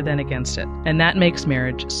rather than against it, and that makes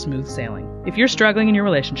marriage smooth sailing. If you're struggling in your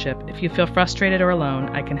relationship, if you feel frustrated or alone,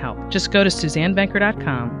 I can help. Just go to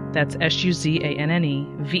SuzanneVenker.com, that's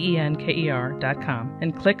SuzanneVenker.com,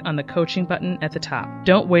 and click on the coaching button at the top.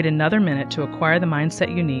 Don't wait another minute to acquire the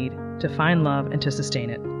mindset you need to find love and to sustain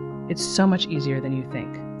it. It's so much easier than you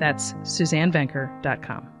think. That's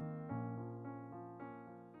SuzanneVenker.com.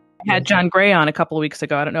 I had John Gray on a couple of weeks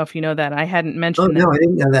ago. I don't know if you know that. I hadn't mentioned that. Oh, no, I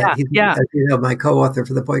didn't know that. Yeah. He's my co-author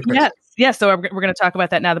for The Boy Crisis. Yes. So we're going to talk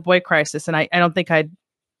about that now, The Boy Crisis. And I don't think I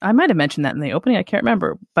might have mentioned that in the opening. I can't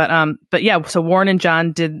remember. But yeah, so Warren and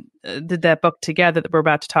John did that book together that we're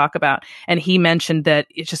about to talk about. And he mentioned that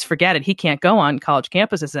just forget it. He can't go on college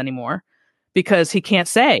campuses anymore because he can't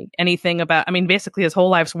say anything about, basically his whole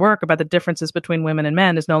life's work about the differences between women and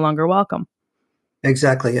men is no longer welcome.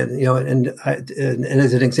 Exactly. And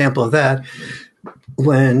as an example of that,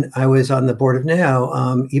 when I was on the board of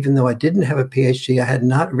NOW, even though I didn't have a PhD, I had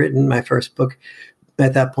not written my first book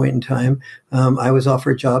at that point in time. I was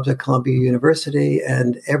offered jobs at Columbia University,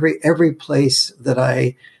 and every place that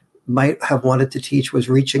I might have wanted to teach was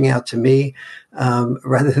reaching out to me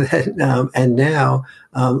rather than, and now,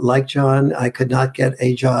 like John, I could not get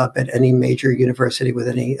a job at any major university with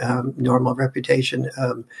any normal reputation,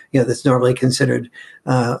 that's normally considered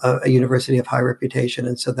a university of high reputation.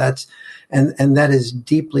 And so that is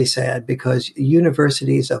deeply sad, because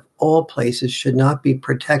universities of all places should not be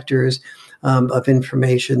protectors of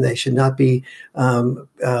information. They should not be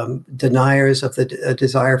deniers of the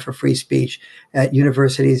desire for free speech. At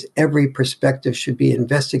universities, every perspective should be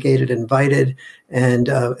investigated, invited, and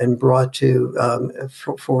brought to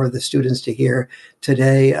for the students to hear.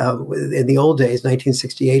 Today, in the old days,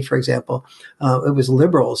 1968, for example, it was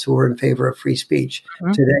liberals who were in favor of free speech.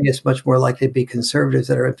 Mm-hmm. Today, it's much more likely to be conservatives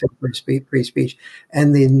that are in favor of free speech.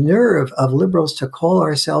 And the nerve of liberals to call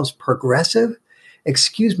ourselves progressive.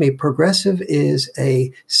 Excuse me, progressive is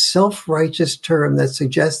a self-righteous term that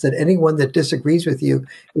suggests that anyone that disagrees with you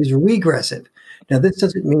is regressive. Now, this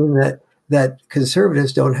doesn't mean that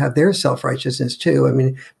conservatives don't have their self-righteousness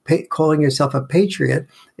too. Calling yourself a patriot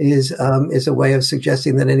is a way of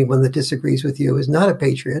suggesting that anyone that disagrees with you is not a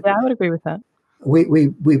patriot. Yeah, I would agree with that.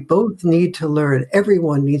 We both need to learn,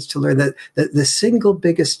 everyone needs to learn that the single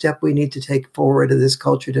biggest step we need to take forward in this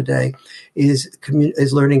culture today is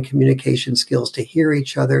learning communication skills, to hear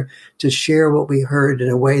each other, to share what we heard in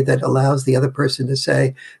a way that allows the other person to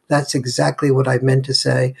say, that's exactly what I meant to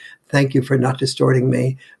say. Thank you for not distorting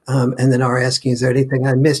me. And then are asking, is there anything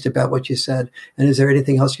I missed about what you said? And is there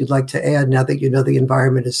anything else you'd like to add now that you know the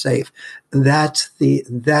environment is safe? That's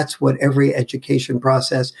what every education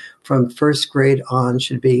process from first grade on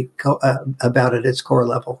should be about at its core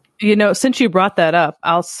level. Since you brought that up,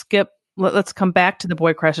 let's come back to the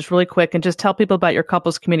Boy Crisis really quick and just tell people about your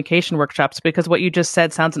couples communication workshops, because what you just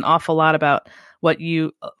said sounds an awful lot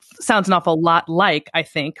like, I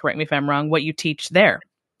think, correct me if I'm wrong, what you teach there.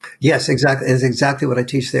 Yes, exactly. It's exactly what I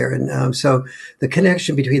teach there. And so the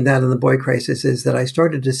connection between that and the boy crisis is that I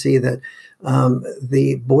started to see that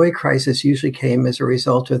the boy crisis usually came as a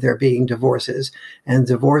result of there being divorces, and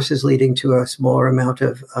divorces leading to a smaller amount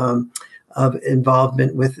of of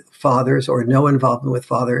involvement with fathers or no involvement with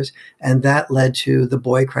fathers. And that led to the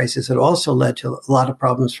boy crisis. It also led to a lot of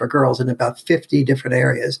problems for girls in about 50 different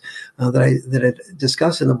areas that I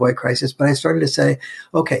discussed in the boy crisis. But I started to say,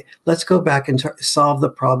 okay, let's go back and solve the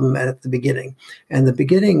problem at the beginning. And the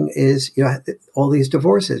beginning is, all these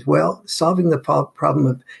divorces. Well, solving the problem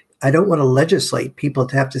of, I don't want to legislate people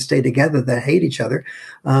to have to stay together that hate each other.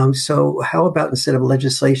 So how about instead of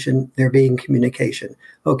legislation, there being communication?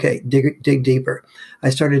 Okay, dig deeper.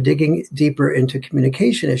 I started digging deeper into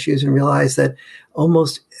communication issues and realized that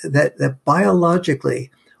that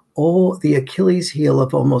biologically, all the Achilles heel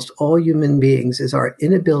of almost all human beings is our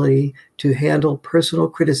inability to handle personal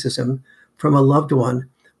criticism from a loved one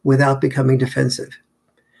without becoming defensive.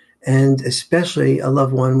 And especially a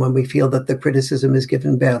loved one when we feel that the criticism is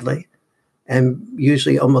given badly. And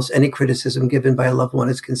usually almost any criticism given by a loved one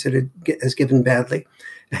is considered as given badly.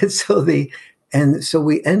 And so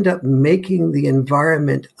we end up making the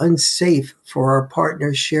environment unsafe for our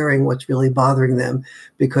partners sharing what's really bothering them,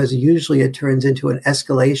 because usually it turns into an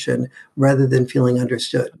escalation rather than feeling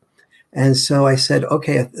understood. And so I said,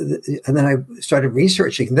 okay, and then I started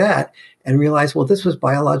researching that and realized, well, this was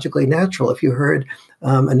biologically natural. If you heard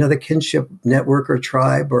another kinship network or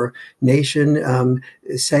tribe or nation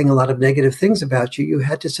saying a lot of negative things about you, you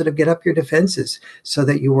had to sort of get up your defenses so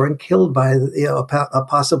that you weren't killed by a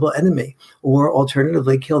possible enemy, or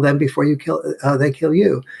alternatively kill them before they kill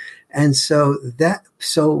you. And so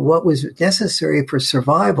what was necessary for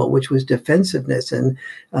survival, which was defensiveness and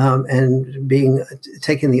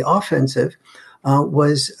taking the offensive,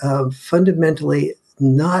 was fundamentally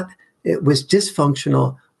not. It was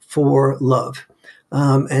dysfunctional for love.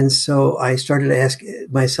 And so I started to ask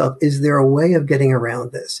myself, is there a way of getting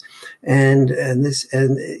around this? And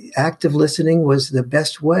active listening was the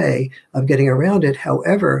best way of getting around it.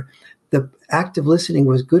 However, the active listening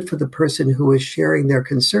was good for the person who was sharing their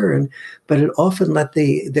concern, but it often let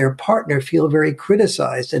their partner feel very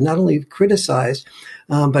criticized, and not only criticized,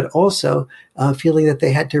 but also feeling that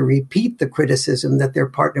they had to repeat the criticism that their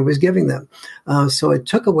partner was giving them. So it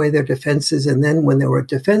took away their defenses, and then when they were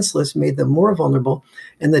defenseless, made them more vulnerable.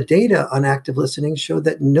 And the data on active listening showed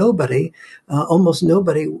that almost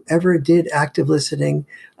nobody ever did active listening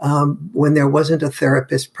when there wasn't a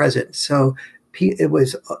therapist present. So it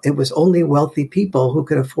was only wealthy people who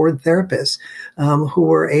could afford therapists who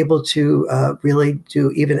were able to really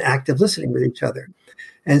do even active listening with each other.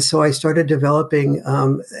 And so I started developing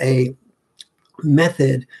a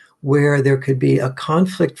method where there could be a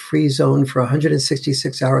conflict-free zone for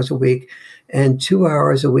 166 hours a week and 2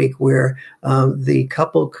 hours a week where the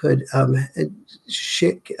couple could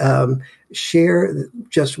share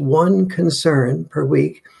just one concern per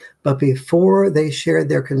week. But before they shared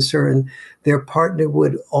their concern, their partner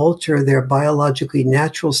would alter their biologically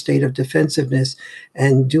natural state of defensiveness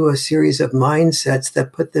and do a series of mindsets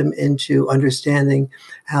that put them into understanding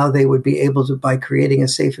how they would be able to, by creating a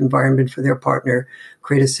safe environment for their partner,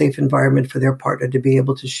 create a safe environment for their partner to be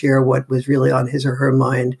able to share what was really on his or her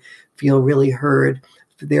mind, feel really heard,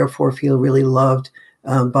 therefore feel really loved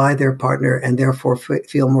by their partner, and therefore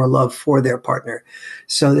feel more love for their partner.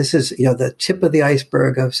 So this is, the tip of the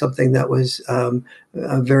iceberg of something that was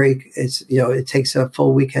it takes a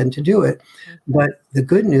full weekend to do it. But the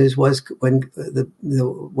good news was when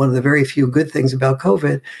one of the very few good things about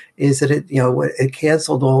COVID is that it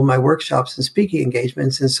canceled all my workshops and speaking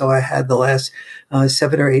engagements. And so I had the last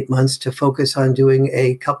 7 or 8 months to focus on doing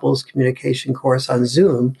a couples communication course on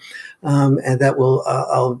Zoom. And that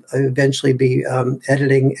I'll eventually be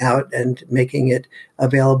editing out and making it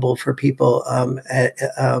available for people at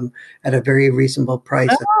a very reasonable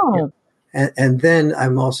price. Oh. And then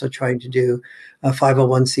I'm also trying to do a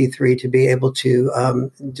 501c3 to be able to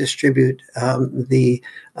distribute the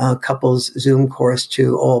couples Zoom course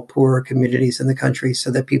to all poorer communities in the country,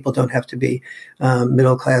 so that people don't have to be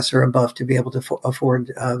middle class or above to be able to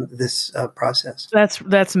afford this process.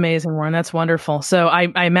 That's amazing, Warren. That's wonderful. So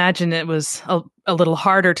I imagine it was a little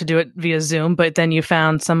harder to do it via Zoom, but then you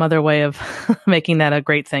found some other way of making that a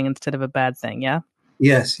great thing instead of a bad thing. Yeah.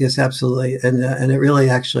 Yes, absolutely. And it really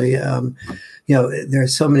actually, there are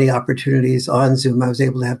so many opportunities on Zoom. I was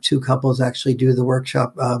able to have 2 couples actually do the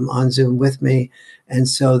workshop on Zoom with me. And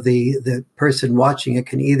so the person watching it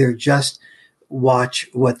can either just watch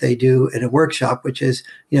what they do in a workshop, which is,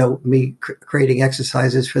 me creating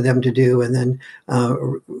exercises for them to do, and then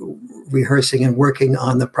rehearsing and working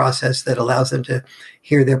on the process that allows them to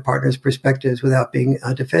hear their partner's perspectives without being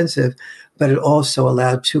defensive. But it also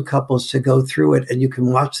allowed two couples to go through it, and you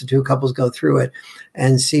can watch the two couples go through it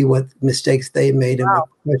and see what mistakes they made and what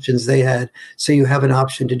questions they had. So you have an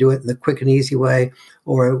option to do it in the quick and easy way,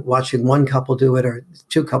 or watching one couple do it or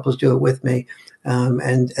two couples do it with me.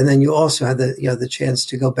 And then you also have the chance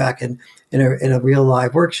to go back and in a real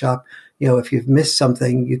live workshop. If you've missed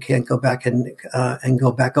something, you can't go back and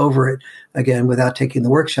go back over it again without taking the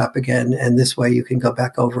workshop again. And this way you can go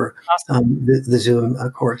back over the Zoom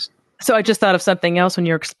course. So I just thought of something else when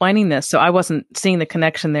you're explaining this. So I wasn't seeing the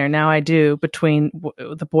connection there. Now I do, between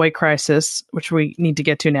the boy crisis, which we need to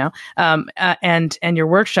get to now, and your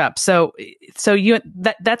workshop. So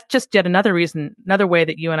that's just yet another reason, another way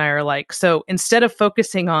that you and I are alike. So instead of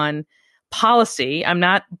focusing on policy, I'm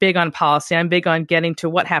not big on policy. I'm big on getting to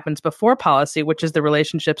what happens before policy, which is the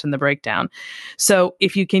relationships and the breakdown. So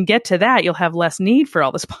if you can get to that, you'll have less need for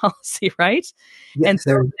all this policy, right? Yes, and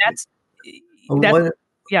so that's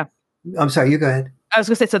yeah. I'm sorry, you go ahead. I was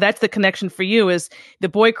going to say, so that's the connection for you, is the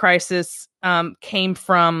boy crisis came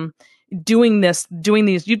from doing these,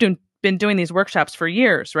 you've been doing these workshops for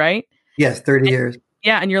years, right? Yes, 30 years.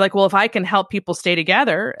 Yeah. And you're like, well, if I can help people stay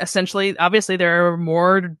together, essentially, obviously there are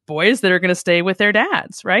more boys that are going to stay with their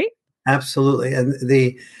dads, right? Absolutely. And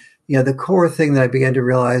the core thing that I began to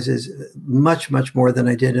realize is much, much more than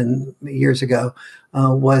I did years ago,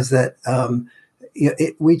 was that,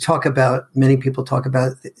 many people talk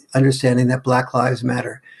about understanding that Black Lives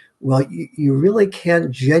Matter. Well, you really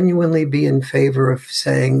can't genuinely be in favor of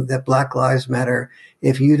saying that Black Lives Matter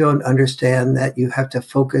if you don't understand that you have to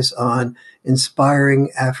focus on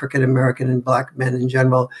inspiring African American and Black men in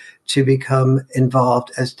general to become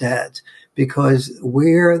involved as dads. Because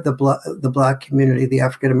where the Black community, the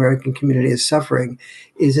African American community, is suffering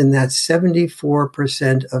is in that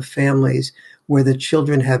 74% of families where the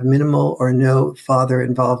children have minimal or no father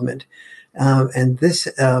involvement.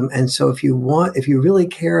 And so if you really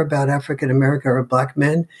care about African American or Black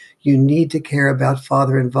men, you need to care about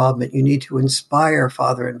father involvement. You need to inspire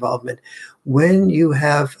father involvement. When you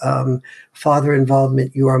have father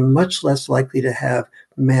involvement, you are much less likely to have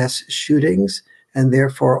mass shootings, and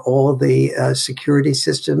therefore all the security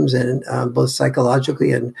systems and both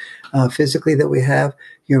psychologically and physically that we have,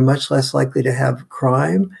 you're much less likely to have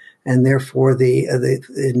crime. And therefore, the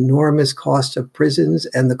enormous cost of prisons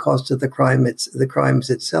and the cost of the crimes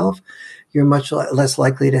itself, you're much less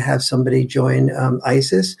likely to have somebody join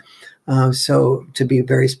ISIS. So, to be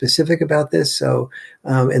very specific about this, in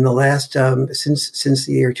the last since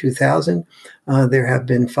the year 2000, there have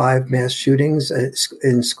been 5 mass shootings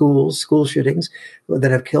in school shootings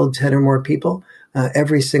that have killed 10 or more people.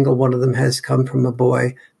 Every single one of them has come from a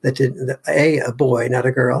boy that did a boy, not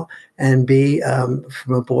a girl, and B,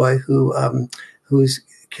 from a boy who was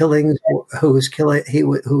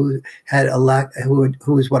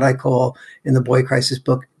what I call in the boy crisis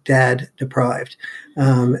book, dad deprived.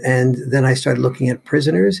 And then I started looking at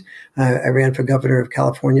prisoners. I ran for governor of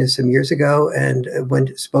California some years ago and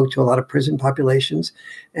spoke to a lot of prison populations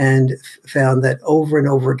and found that over and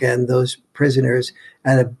over again, those prisoners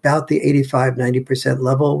at about the 85-90%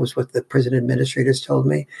 level, was what the prison administrators told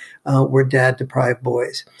me, were dad deprived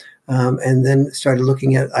boys. And then started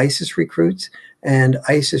looking at ISIS recruits, and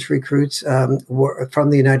ISIS recruits were from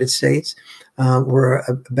the United States, were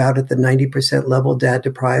about at the 90% level, dad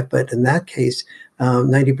deprived. But in that case,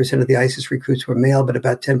 90% of the ISIS recruits were male, but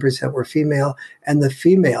about 10% were female. And the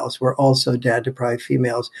females were also dad deprived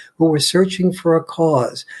females who were searching for a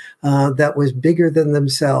cause that was bigger than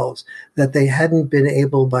themselves, that they hadn't been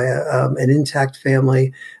able by an intact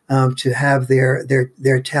family to have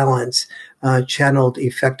their talents channeled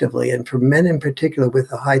effectively. And for men in particular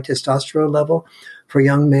with a high testosterone level, for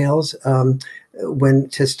young males, when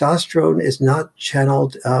testosterone is not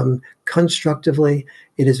channeled constructively,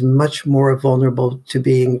 it is much more vulnerable to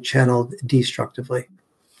being channeled destructively.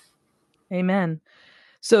 Amen.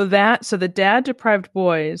 So the dad deprived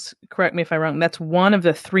boys, correct me if I'm wrong, that's one of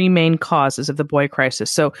the 3 main causes of the boy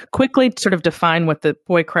crisis. So quickly sort of define what the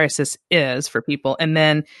boy crisis is for people. And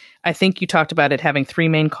then I think you talked about it having 3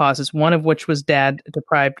 main causes, one of which was dad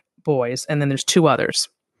deprived boys. And then there's 2 others.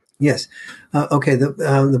 Yes. Okay.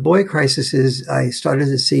 The boy crisis is, I started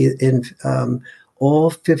to see in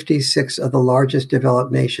all 56 of the largest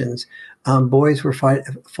developed nations, boys were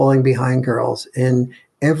falling behind girls in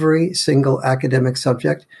every single academic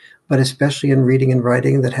subject, but especially in reading and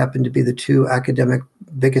writing, that happened to be the 2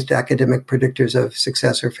 biggest academic predictors of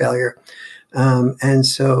success or failure. And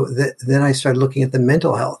so then I started looking at the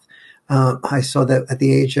mental health. I saw that at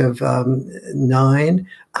the age of 9,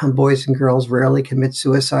 boys and girls rarely commit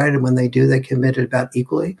suicide, and when they do, they commit it about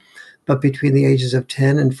equally. But between the ages of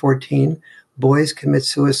 10 and 14, boys commit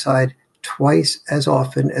suicide twice as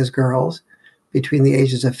often as girls. Between the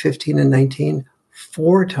ages of 15 and 19,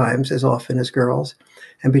 4 times as often as girls.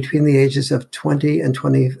 And between the ages of 20 and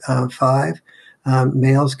 25,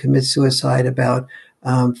 males commit suicide about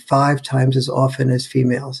 5 times as often as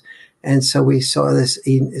females. And so we saw this.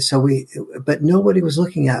 But nobody was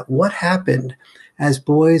looking at what happened as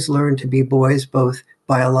boys learned to be boys, both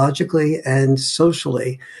biologically and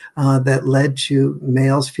socially, that led to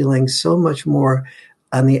males feeling so much more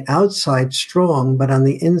on the outside strong, but on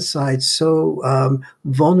the inside so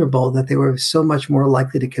vulnerable that they were so much more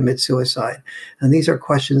likely to commit suicide. And these are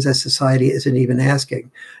questions that society isn't even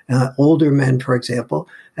asking. Older men, for example,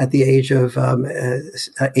 at the age of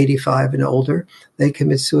 85 and older, they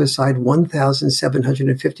commit suicide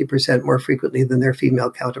 1,750% more frequently than their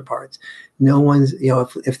female counterparts. No one's,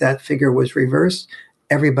 if that figure was reversed,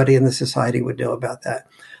 everybody in the society would know about that.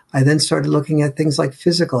 I then started looking at things like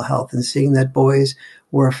physical health and seeing that boys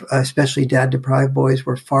were, especially dad-deprived boys,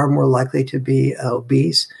 were far more likely to be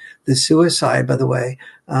obese. The suicide, by the way,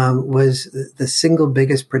 was the single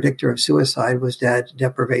biggest predictor of suicide was dad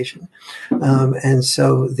deprivation. And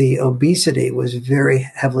so the obesity was very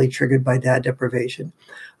heavily triggered by dad deprivation.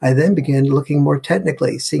 I then began looking more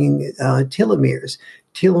technically, seeing telomeres.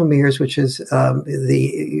 Telomeres, which is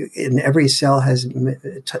in every cell has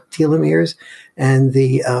telomeres, and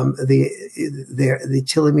the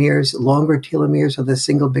telomeres, longer telomeres, are the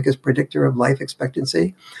single biggest predictor of life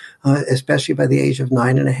expectancy, especially by the age of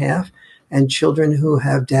 9.5. And children who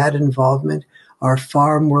have dad involvement are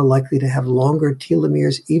far more likely to have longer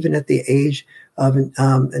telomeres, even at the age of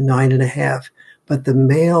 9.5. But the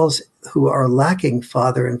males who are lacking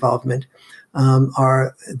father involvement,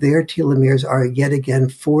 their telomeres are yet again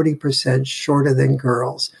 40% shorter than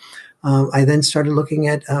girls. I then started looking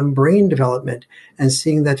at brain development and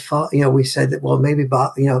seeing that, we said that, well, maybe,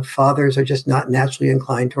 fathers are just not naturally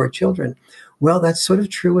inclined toward children. Well, that's sort of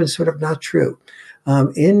true and sort of not true.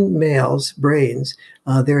 In males' brains,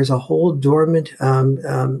 there's a whole dormant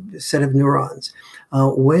set of neurons.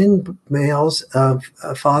 When males,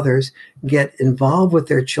 fathers, get involved with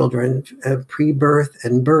their children pre-birth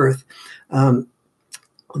and birth,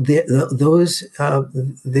 their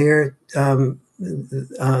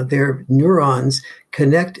neurons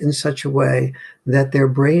connect in such a way that their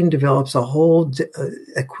brain develops a whole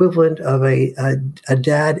equivalent of a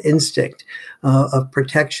dad instinct of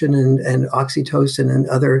protection and oxytocin and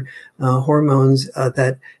other hormones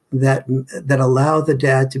that allow the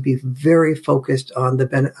dad to be very focused on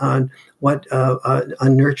on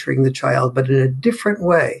nurturing the child, but in a different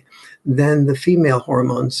way than the female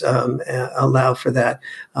hormones allow for that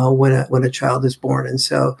when a child is born. And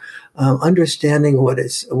so understanding what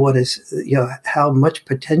is how much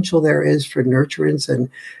potential there is for nurturance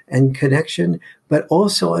and connection, but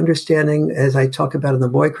also understanding, as I talk about in the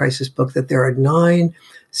Boy Crisis book, that there are 9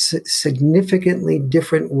 significantly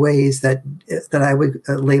different ways that I would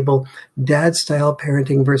label dad-style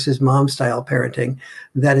parenting versus mom-style parenting.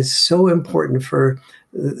 That is so important for,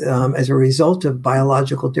 as a result of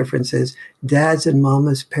biological differences, dads and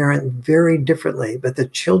mamas parent very differently, but the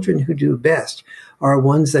children who do best are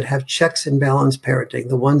ones that have checks and balance parenting,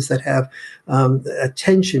 the ones that have a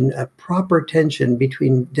proper tension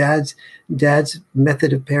between dad's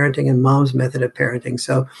method of parenting and mom's method of parenting.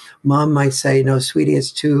 So mom might say, no, sweetie,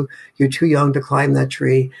 you're too young to climb that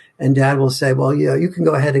tree. And dad will say, well, you can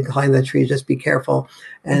go ahead and climb that tree, just be careful.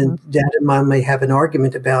 And dad and mom may have an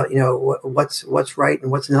argument about, what's right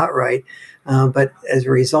and what's not right. But as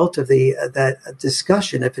a result of that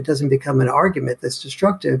discussion, if it doesn't become an argument that's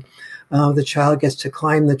destructive, the child gets to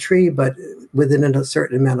climb the tree, but within a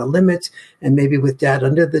certain amount of limits, and maybe with dad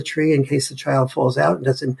under the tree in case the child falls out and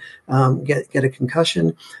doesn't get a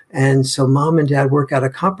concussion. And so mom and dad work out a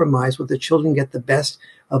compromise where the children get the best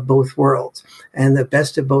of both worlds. And the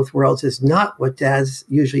best of both worlds is not what dads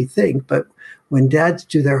usually think, but when dads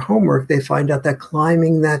do their homework, they find out that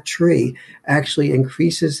climbing that tree actually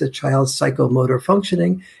increases the child's psychomotor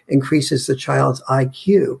functioning, increases the child's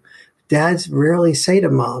IQ. Dads rarely say to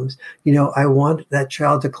moms, I want that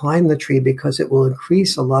child to climb the tree because it will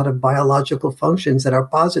increase a lot of biological functions that are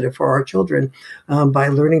positive for our children by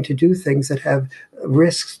learning to do things that have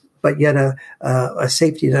risks but yet a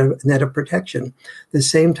safety net of protection. The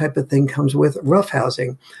same type of thing comes with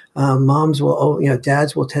roughhousing.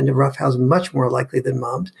 Dads will tend to roughhouse much more likely than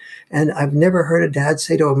moms. And I've never heard a dad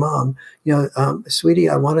say to a mom, sweetie,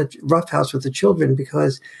 I want to roughhouse with the children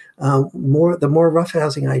because the more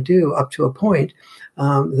roughhousing I do up to a point,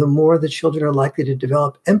 the more the children are likely to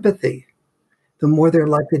develop empathy, the more they're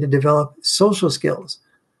likely to develop social skills,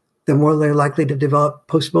 the more they're likely to develop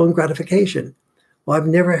postponed gratification. Well, I've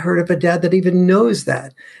never heard of a dad that even knows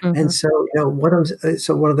that. Mm-hmm. And so,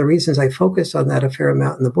 one of the reasons I focus on that a fair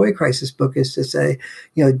amount in the Boy Crisis book is to say,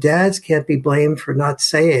 dads can't be blamed for not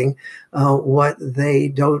saying what they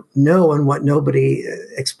don't know and what nobody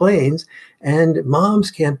explains. And moms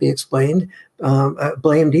can't be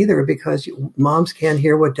blamed either, because moms can't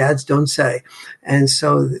hear what dads don't say. And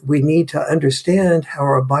so we need to understand how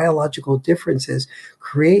our biological differences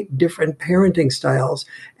create different parenting styles,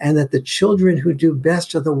 and that the children who do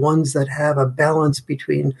best are the ones that have a balance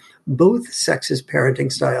between both sexes'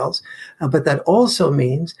 parenting styles. But that also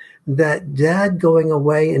means that dad going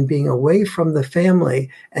away and being away from the family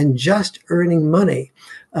and just earning money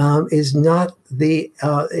it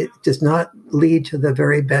does not lead to the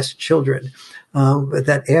very best children. But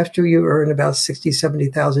that after you earn about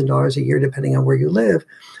 $60,000, $70,000 a year, depending on where you live,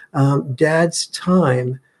 dad's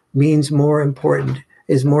time is more important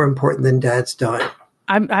than dad's dime.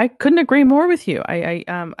 I couldn't agree more with you.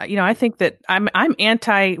 I think that I'm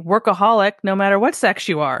anti-workaholic no matter what sex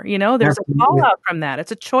you are. There's a fallout from that.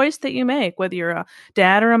 It's a choice that you make, whether you're a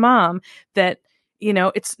dad or a mom, that,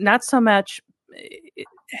 it's not so much,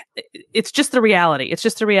 it's just the reality. It's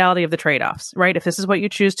just the reality of the trade-offs, right? If this is what you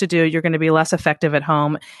choose to do, you're going to be less effective at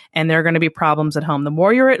home, and there are going to be problems at home. The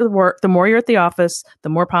more you're at work, the more you're at the office, the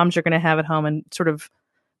more problems you're going to have at home, and sort of,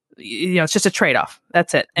 it's just a trade-off.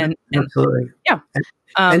 That's it. And absolutely. Yeah.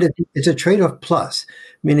 And it's a trade-off plus,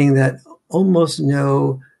 meaning that almost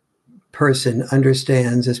no person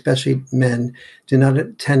understands, especially men, tend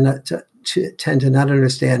to not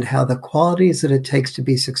understand how the qualities that it takes to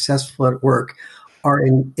be successful at work are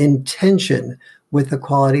in tension with the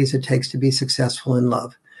qualities it takes to be successful in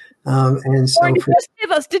love. And so,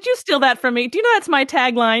 did you steal that from me? Do you know that's my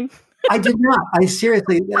tagline? I did not. I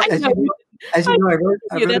seriously. As you know, I wrote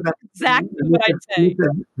about exactly what I'd say.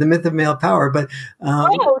 The myth of male power, but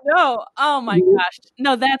oh no! Oh my gosh!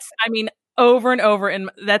 No, that's over and over,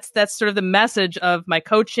 and that's sort of the message of my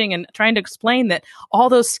coaching and trying to explain that all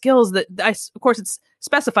those skills that of course it's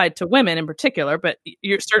specified to women in particular, but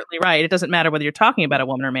you're certainly right. It doesn't matter whether you're talking about a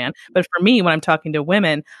woman or man. But for me, when I'm talking to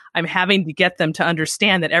women, I'm having to get them to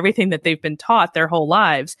understand that everything that they've been taught their whole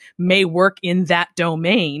lives may work in that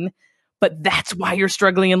domain. But that's why you're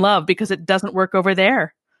struggling in love, because it doesn't work over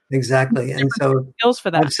there. Exactly, and so skills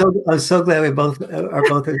for that. I'm so glad we both are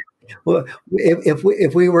both. Well,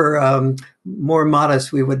 if we were more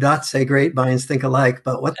modest, we would not say great minds think alike.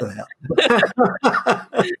 But what the hell?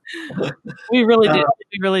 We really do.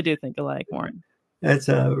 We really do think alike, Warren. That's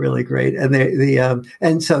really great. And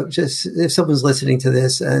and so just if someone's listening to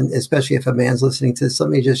this, and especially if a man's listening to this, let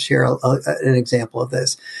me just share an example of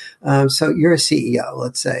this. So you're a CEO,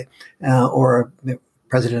 let's say, or a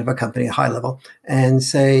president of a company, a high level, and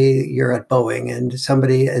say you're at Boeing, and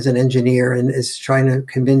somebody is an engineer and is trying to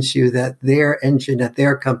convince you that their engine at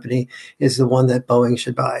their company is the one that Boeing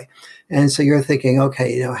should buy. And so you're thinking,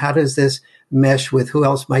 okay, how does this mesh with who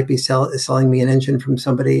else might be selling me an engine from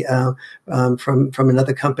somebody from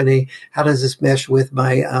another company? How does this mesh with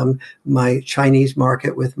my Chinese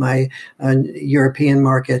market, with my European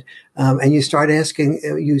market? And you start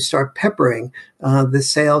peppering the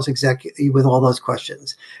sales executive with all those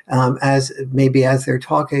questions as they're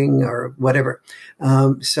talking or whatever.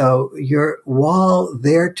 So while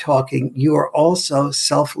they're talking, you are also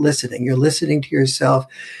self-listening. You're listening to yourself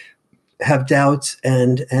have doubts,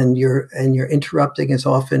 and you're interrupting as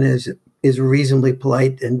often as is reasonably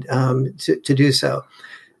polite and to do so.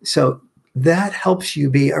 So that helps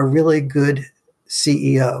you be a really good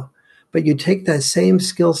CEO. But you take that same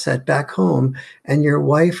skill set back home, and your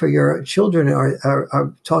wife or your children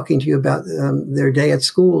are talking to you about their day at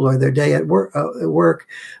school or their day at work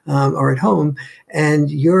or at home,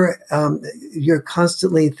 and you're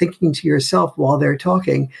constantly thinking to yourself while they're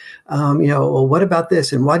talking, well, what about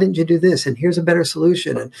this, and why didn't you do this, and here's a better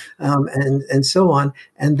solution, and so on,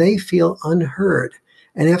 and they feel unheard.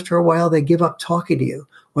 And after a while, they give up talking to you.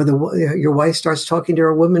 or your wife starts talking to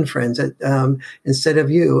her women friends instead of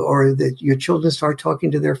you, or that your children start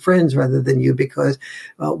talking to their friends rather than you, because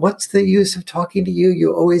what's the use of talking to you?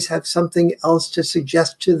 You always have something else to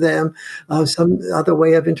suggest to them, some other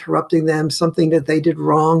way of interrupting them, something that they did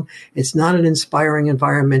wrong. It's not an inspiring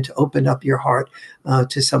environment to open up your heart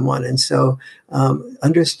to someone. And so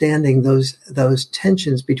understanding those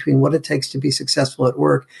tensions between what it takes to be successful at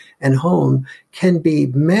work and home can be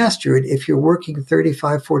mastered if you're working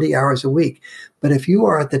 35, 40 hours a week. But if you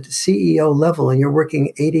are at the CEO level and you're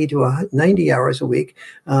working 80 to 90 hours a week,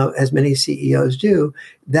 as many CEOs do,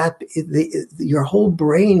 your whole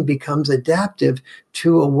brain becomes adaptive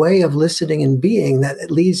to a way of listening and being that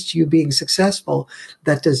leads to you being successful,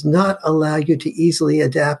 that does not allow you to easily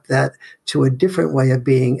adapt that to a different way of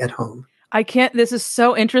being at home. This is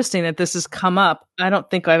so interesting that this has come up. I don't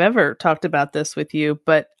think I've ever talked about this with you,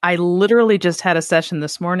 but I literally just had a session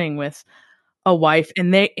this morning with a wife,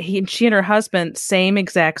 and she and her husband, same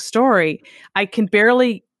exact story. I can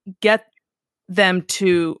barely get them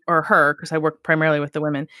to, or her, because I work primarily with the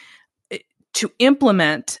women, to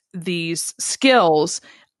implement these skills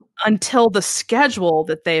until the schedule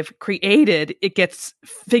that they've created, it gets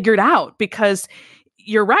figured out, because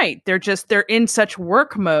you're right. They're in such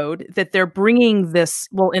work mode that they're bringing this,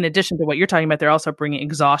 well, in addition to what you're talking about, they're also bringing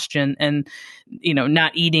exhaustion and,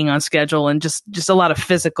 not eating on schedule and just a lot of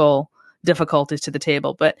physical difficulties to the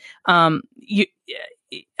table. But, I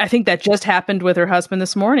think that just happened with her husband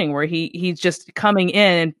this morning, where he's just coming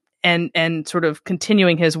in and sort of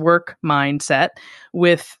continuing his work mindset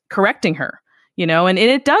with correcting her, and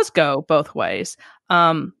it does go both ways.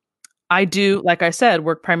 I do, like I said,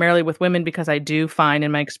 work primarily with women because I do find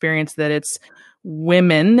in my experience that it's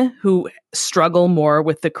women who struggle more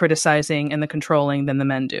with the criticizing and the controlling than the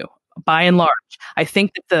men do, by and large. I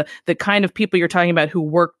think that the kind of people you're talking about who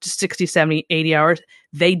work 60, 70, 80 hours,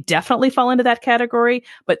 they definitely fall into that category.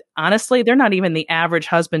 But honestly, they're not even the average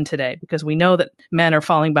husband today, because we know that men are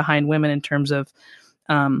falling behind women in terms of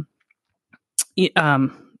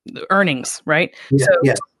earnings, right? So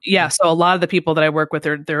a lot of the people that I work with,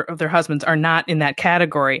 their husbands are not in that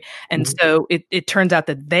category, and so it turns out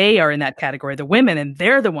that they are in that category, the women, and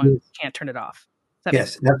they're the ones who can't turn it off.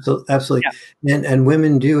 Yes, absolutely. Yeah. And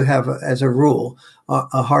women do have, as a rule,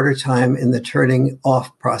 a harder time in the turning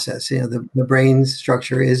off process. The brain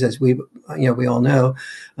structure is, as we all know,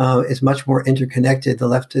 is much more interconnected. The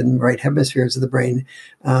left and right hemispheres of the brain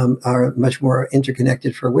are much more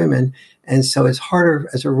interconnected for women, and so it's harder,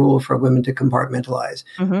 as a rule, for women to compartmentalize.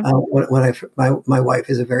 My wife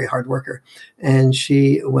is a very hard worker, and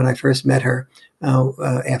when I first met her,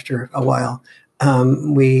 after a while,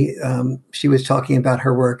 she was talking about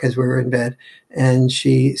her work as we were in bed, and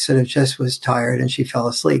she sort of just was tired and she fell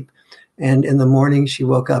asleep. And in the morning, she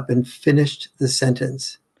woke up and finished the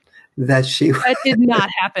sentence that did not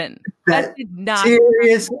happen. That did not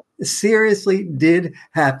seriously did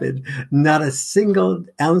happen. Not a single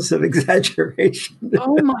ounce of exaggeration.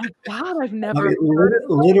 Oh my God, I've never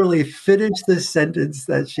literally finished the sentence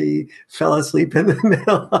that she fell asleep in the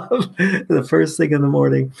middle of the first thing in the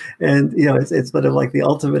morning. And it's sort of like the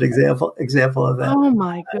ultimate example of that. Oh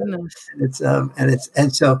my goodness.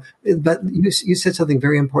 But you said something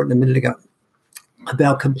very important a minute ago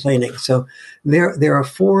about complaining. So there are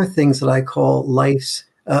four things that I call love's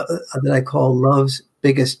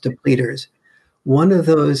biggest depleters. One of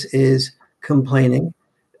those is complaining.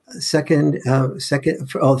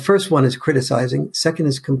 The first one is criticizing. Second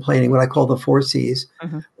is complaining, what I call the 4 C's.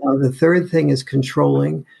 The third thing is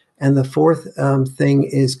controlling, and the fourth thing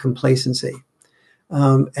is complacency.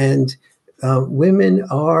 Women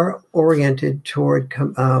are oriented toward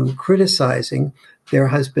criticizing their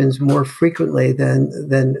husbands more frequently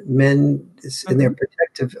than men in their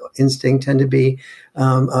protective instinct tend to be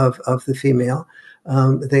of the female.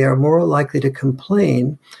 They are more likely to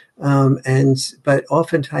complain, but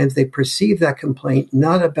oftentimes they perceive that complaint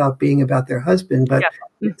not about being about their husband, but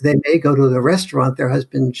they may go to the restaurant their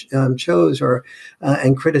husband chose,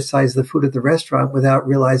 and criticize the food at the restaurant without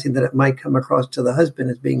realizing that it might come across to the husband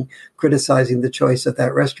as being criticizing the choice of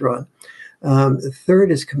that restaurant. The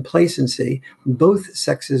third is complacency. Both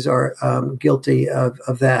sexes are guilty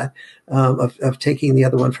of that, of taking the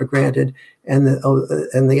other one for granted. And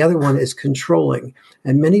the other one is controlling.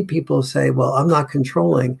 And many people say, well, I'm not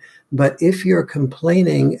controlling. But if you're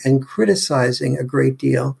complaining and criticizing a great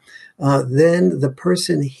deal, then the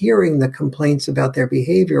person hearing the complaints about their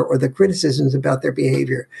behavior or the criticisms about their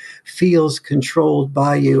behavior feels controlled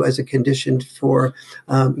by you as a condition for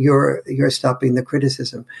your stopping the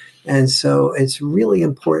criticism. And so it's really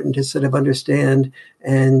important to sort of understand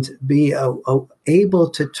and be able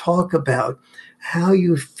to talk about how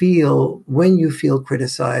you feel when you feel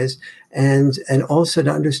criticized, and also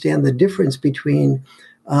to understand the difference between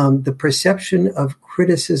the perception of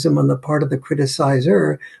criticism on the part of the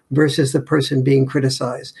criticizer versus the person being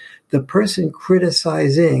criticized. The person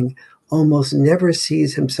criticizing almost never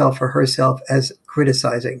sees himself or herself as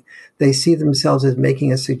criticizing. They see themselves as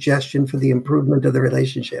making a suggestion for the improvement of the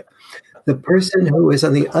relationship. The person who is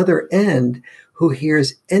on the other end, who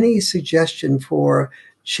hears any suggestion for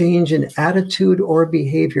change in attitude or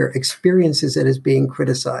behavior, experiences it as being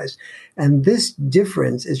criticized. And this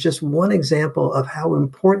difference is just one example of how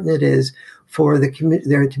important it is for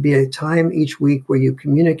there to be a time each week where you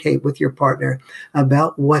communicate with your partner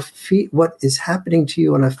about what is happening to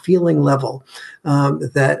you on a feeling level,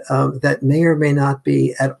 that may or may not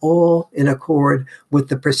be at all in accord with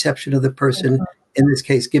the perception of the person, in this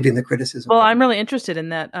case, giving the criticism. Well, I'm really interested in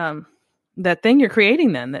that that thing you're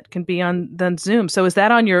creating then that can be on Zoom. So is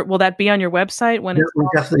that will that be on your website when that will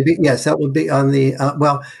definitely be, yes, that will be on the,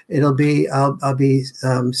 it'll be, I'll be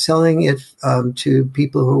selling it to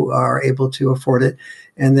people who are able to afford it,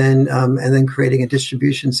 and then creating a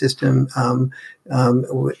distribution system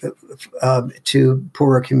to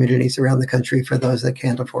poorer communities around the country for those that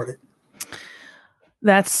can't afford it.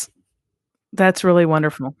 That's really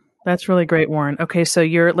wonderful. That's really great, Warren. Okay, so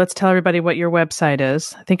let's tell everybody what your website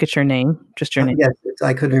is. I think it's your name, just your name. Yes,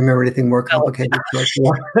 I couldn't remember anything more complicated. It's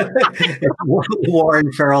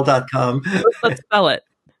WarrenFarrell.com. Let's spell it.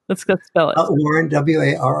 Let's go spell it. Warren,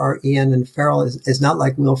 Warren, and Farrell is not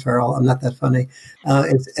like Will Ferrell. I'm not that funny.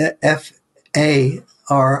 It's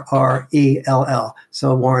Farrell.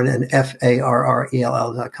 So Warren and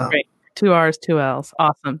Farrell.com. Great. 2 R's, 2 L's.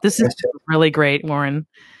 Awesome. This is really great, Warren.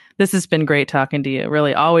 This has been great talking to you.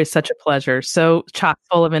 Really, always such a pleasure. So chock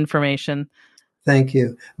full of information. Thank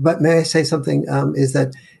you. But may I say something? Is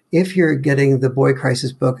that if you're getting the Boy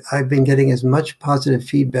Crisis book, I've been getting as much positive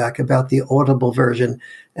feedback about the Audible version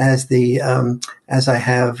as as I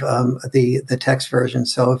have the text version.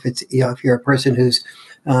 So if you're a person who's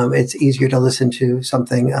it's easier to listen to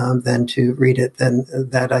something than to read it, then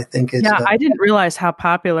that I think is. Yeah, I didn't realize how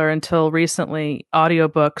popular until recently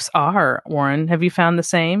audiobooks are, Warren. Have you found the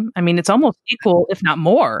same? I mean, it's almost equal, if not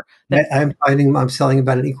more. I'm finding I'm selling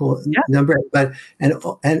about an equal number, but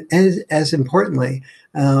and as importantly,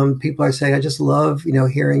 people are saying, I just love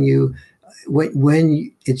hearing you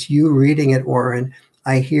when it's you reading it, Warren.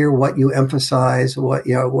 I hear what you emphasize, what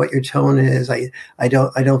your tone is. I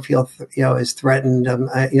don't feel as threatened,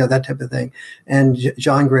 that type of thing. And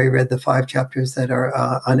John Gray read the 5 chapters that are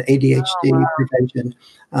on ADHD prevention,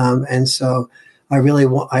 and so I really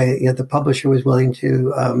want. The publisher was willing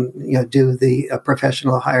to do the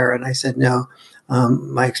professional hire, and I said no.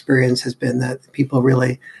 My experience has been that people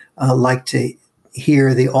really like to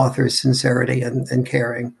hear the author's sincerity and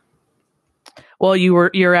caring. Well,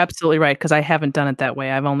 you're absolutely right, because I haven't done it that way.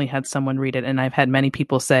 I've only had someone read it, and I've had many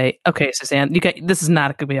people say, "Okay, Suzanne, this is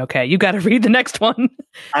not going to be okay. You got to read the next one."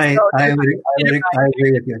 I agree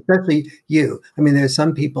with you, especially you. I mean, there's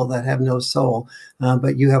some people that have no soul,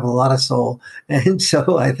 but you have a lot of soul, and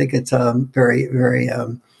so I think it's very, very,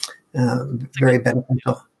 very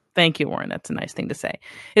beneficial. Thank you, Warren. That's a nice thing to say.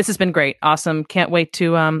 This has been great. Awesome. Can't wait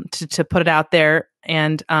to put it out there.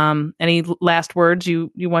 And any last words you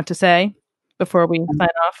want to say before we sign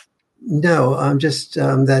off? No, just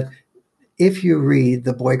that if you read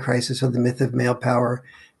The Boy Crisis or The Myth of Male Power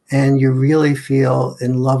and you really feel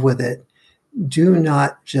in love with it, do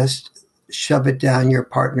not just shove it down your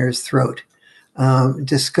partner's throat.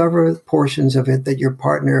 Discover portions of it that your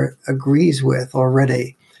partner agrees with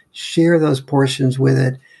already. Share those portions with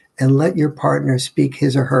it and let your partner speak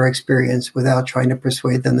his or her experience without trying to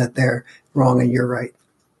persuade them that they're wrong and you're right.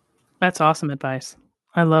 That's awesome advice.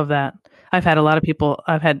 I love that. I've had a lot of people,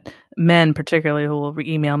 I've had men particularly who will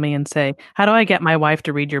email me and say, how do I get my wife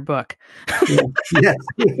to read your book? Yes.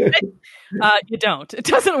 You don't. It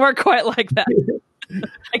doesn't work quite like that.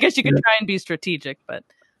 I guess you could try and be strategic, but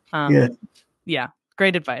yeah,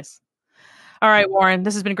 great advice. All right, Warren,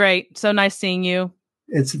 this has been great. So nice seeing you.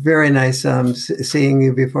 It's very nice seeing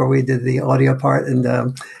you before we did the audio part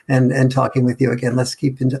and talking with you again. Let's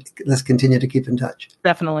continue to keep in touch.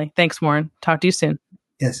 Definitely. Thanks, Warren. Talk to you soon.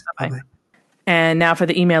 Yes. Bye-bye. And now for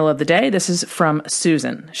the email of the day. This is from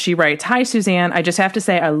Susan. She writes, "Hi, Suzanne. I just have to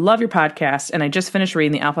say I love your podcast, and I just finished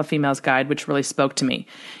reading the Alpha Females Guide, which really spoke to me.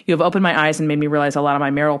 You have opened my eyes and made me realize a lot of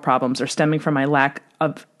my marital problems are stemming from my lack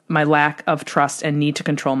of trust and need to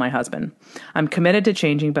control my husband. I'm committed to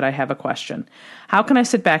changing, but I have a question. How can I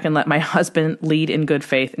sit back and let my husband lead in good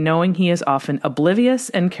faith, knowing he is often oblivious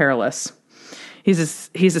and careless? He's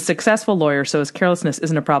a successful lawyer, so his carelessness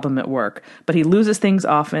isn't a problem at work. But he loses things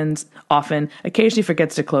often, occasionally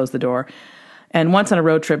forgets to close the door, and once on a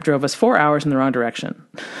road trip drove us 4 hours in the wrong direction.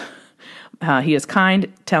 He is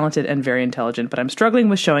kind, talented, and very intelligent, but I'm struggling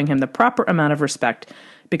with showing him the proper amount of respect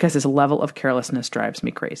because his level of carelessness drives me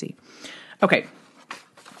crazy. Okay,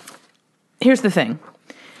 here's the thing.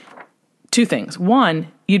 Two things. One,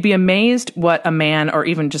 you'd be amazed what a man or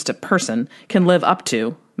even just a person can live up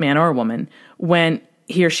to, man or woman, when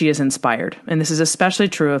he or she is inspired. And this is especially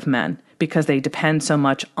true of men because they depend so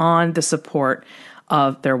much on the support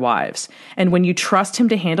of their wives. And when you trust him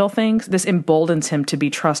to handle things, this emboldens him to be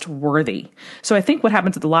trustworthy. So I think what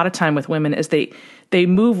happens a lot of time with women is they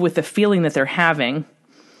move with the feeling that they're having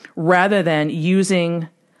rather than using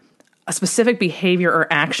a specific behavior or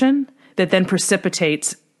action that then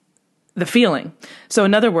precipitates the feeling. So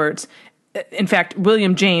in other words, in fact,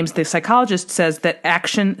 William James, the psychologist, says that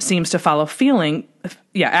action seems to follow feeling.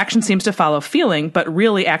 Yeah, action seems to follow feeling, but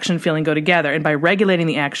really action and feeling go together. And by regulating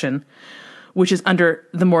the action, which is under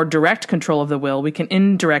the more direct control of the will, we can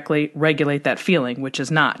indirectly regulate that feeling, which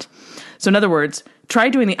is not. So in other words, try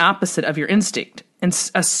doing the opposite of your instinct and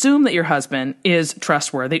assume that your husband is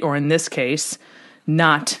trustworthy, or in this case,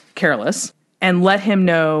 not careless, and let him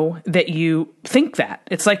know that you think that.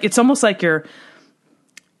 It's almost like you're,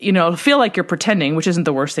 feel like you're pretending, which isn't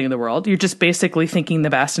the worst thing in the world. You're just basically thinking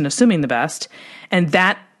the best and assuming the best. And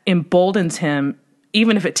that emboldens him,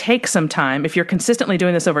 even if it takes some time. If you're consistently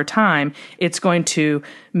doing this over time, it's going to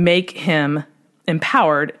make him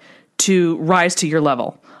empowered to rise to your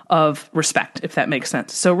level of respect, if that makes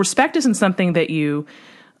sense. So respect isn't something that you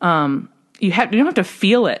don't have to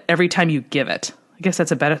feel it every time you give it. I guess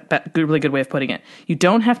that's a really good way of putting it. You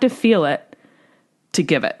don't have to feel it to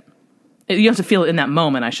give it. You have to feel it in that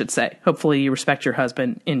moment, I should say. Hopefully you respect your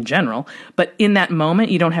husband in general. But in that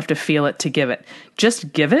moment, you don't have to feel it to give it.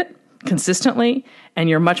 Just give it consistently, and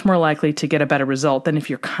you're much more likely to get a better result than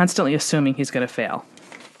if you're constantly assuming he's going to fail.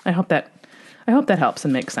 I hope that helps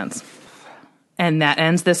and makes sense. And that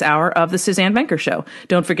ends this hour of The Suzanne Venker Show.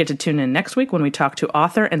 Don't forget to tune in next week when we talk to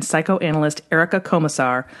author and psychoanalyst Erica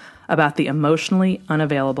Komisar about the emotionally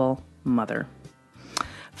unavailable mother.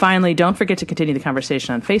 Finally, don't forget to continue the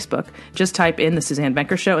conversation on Facebook. Just type in The Suzanne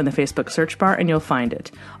Venker Show in the Facebook search bar and you'll find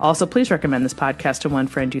it. Also, please recommend this podcast to one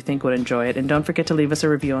friend you think would enjoy it, and don't forget to leave us a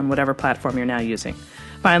review on whatever platform you're now using.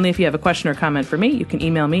 Finally, if you have a question or comment for me, you can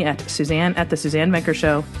email me at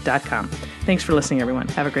suzanne@thesuzannevenkershow.com. Thanks for listening, everyone.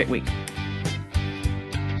 Have a great week.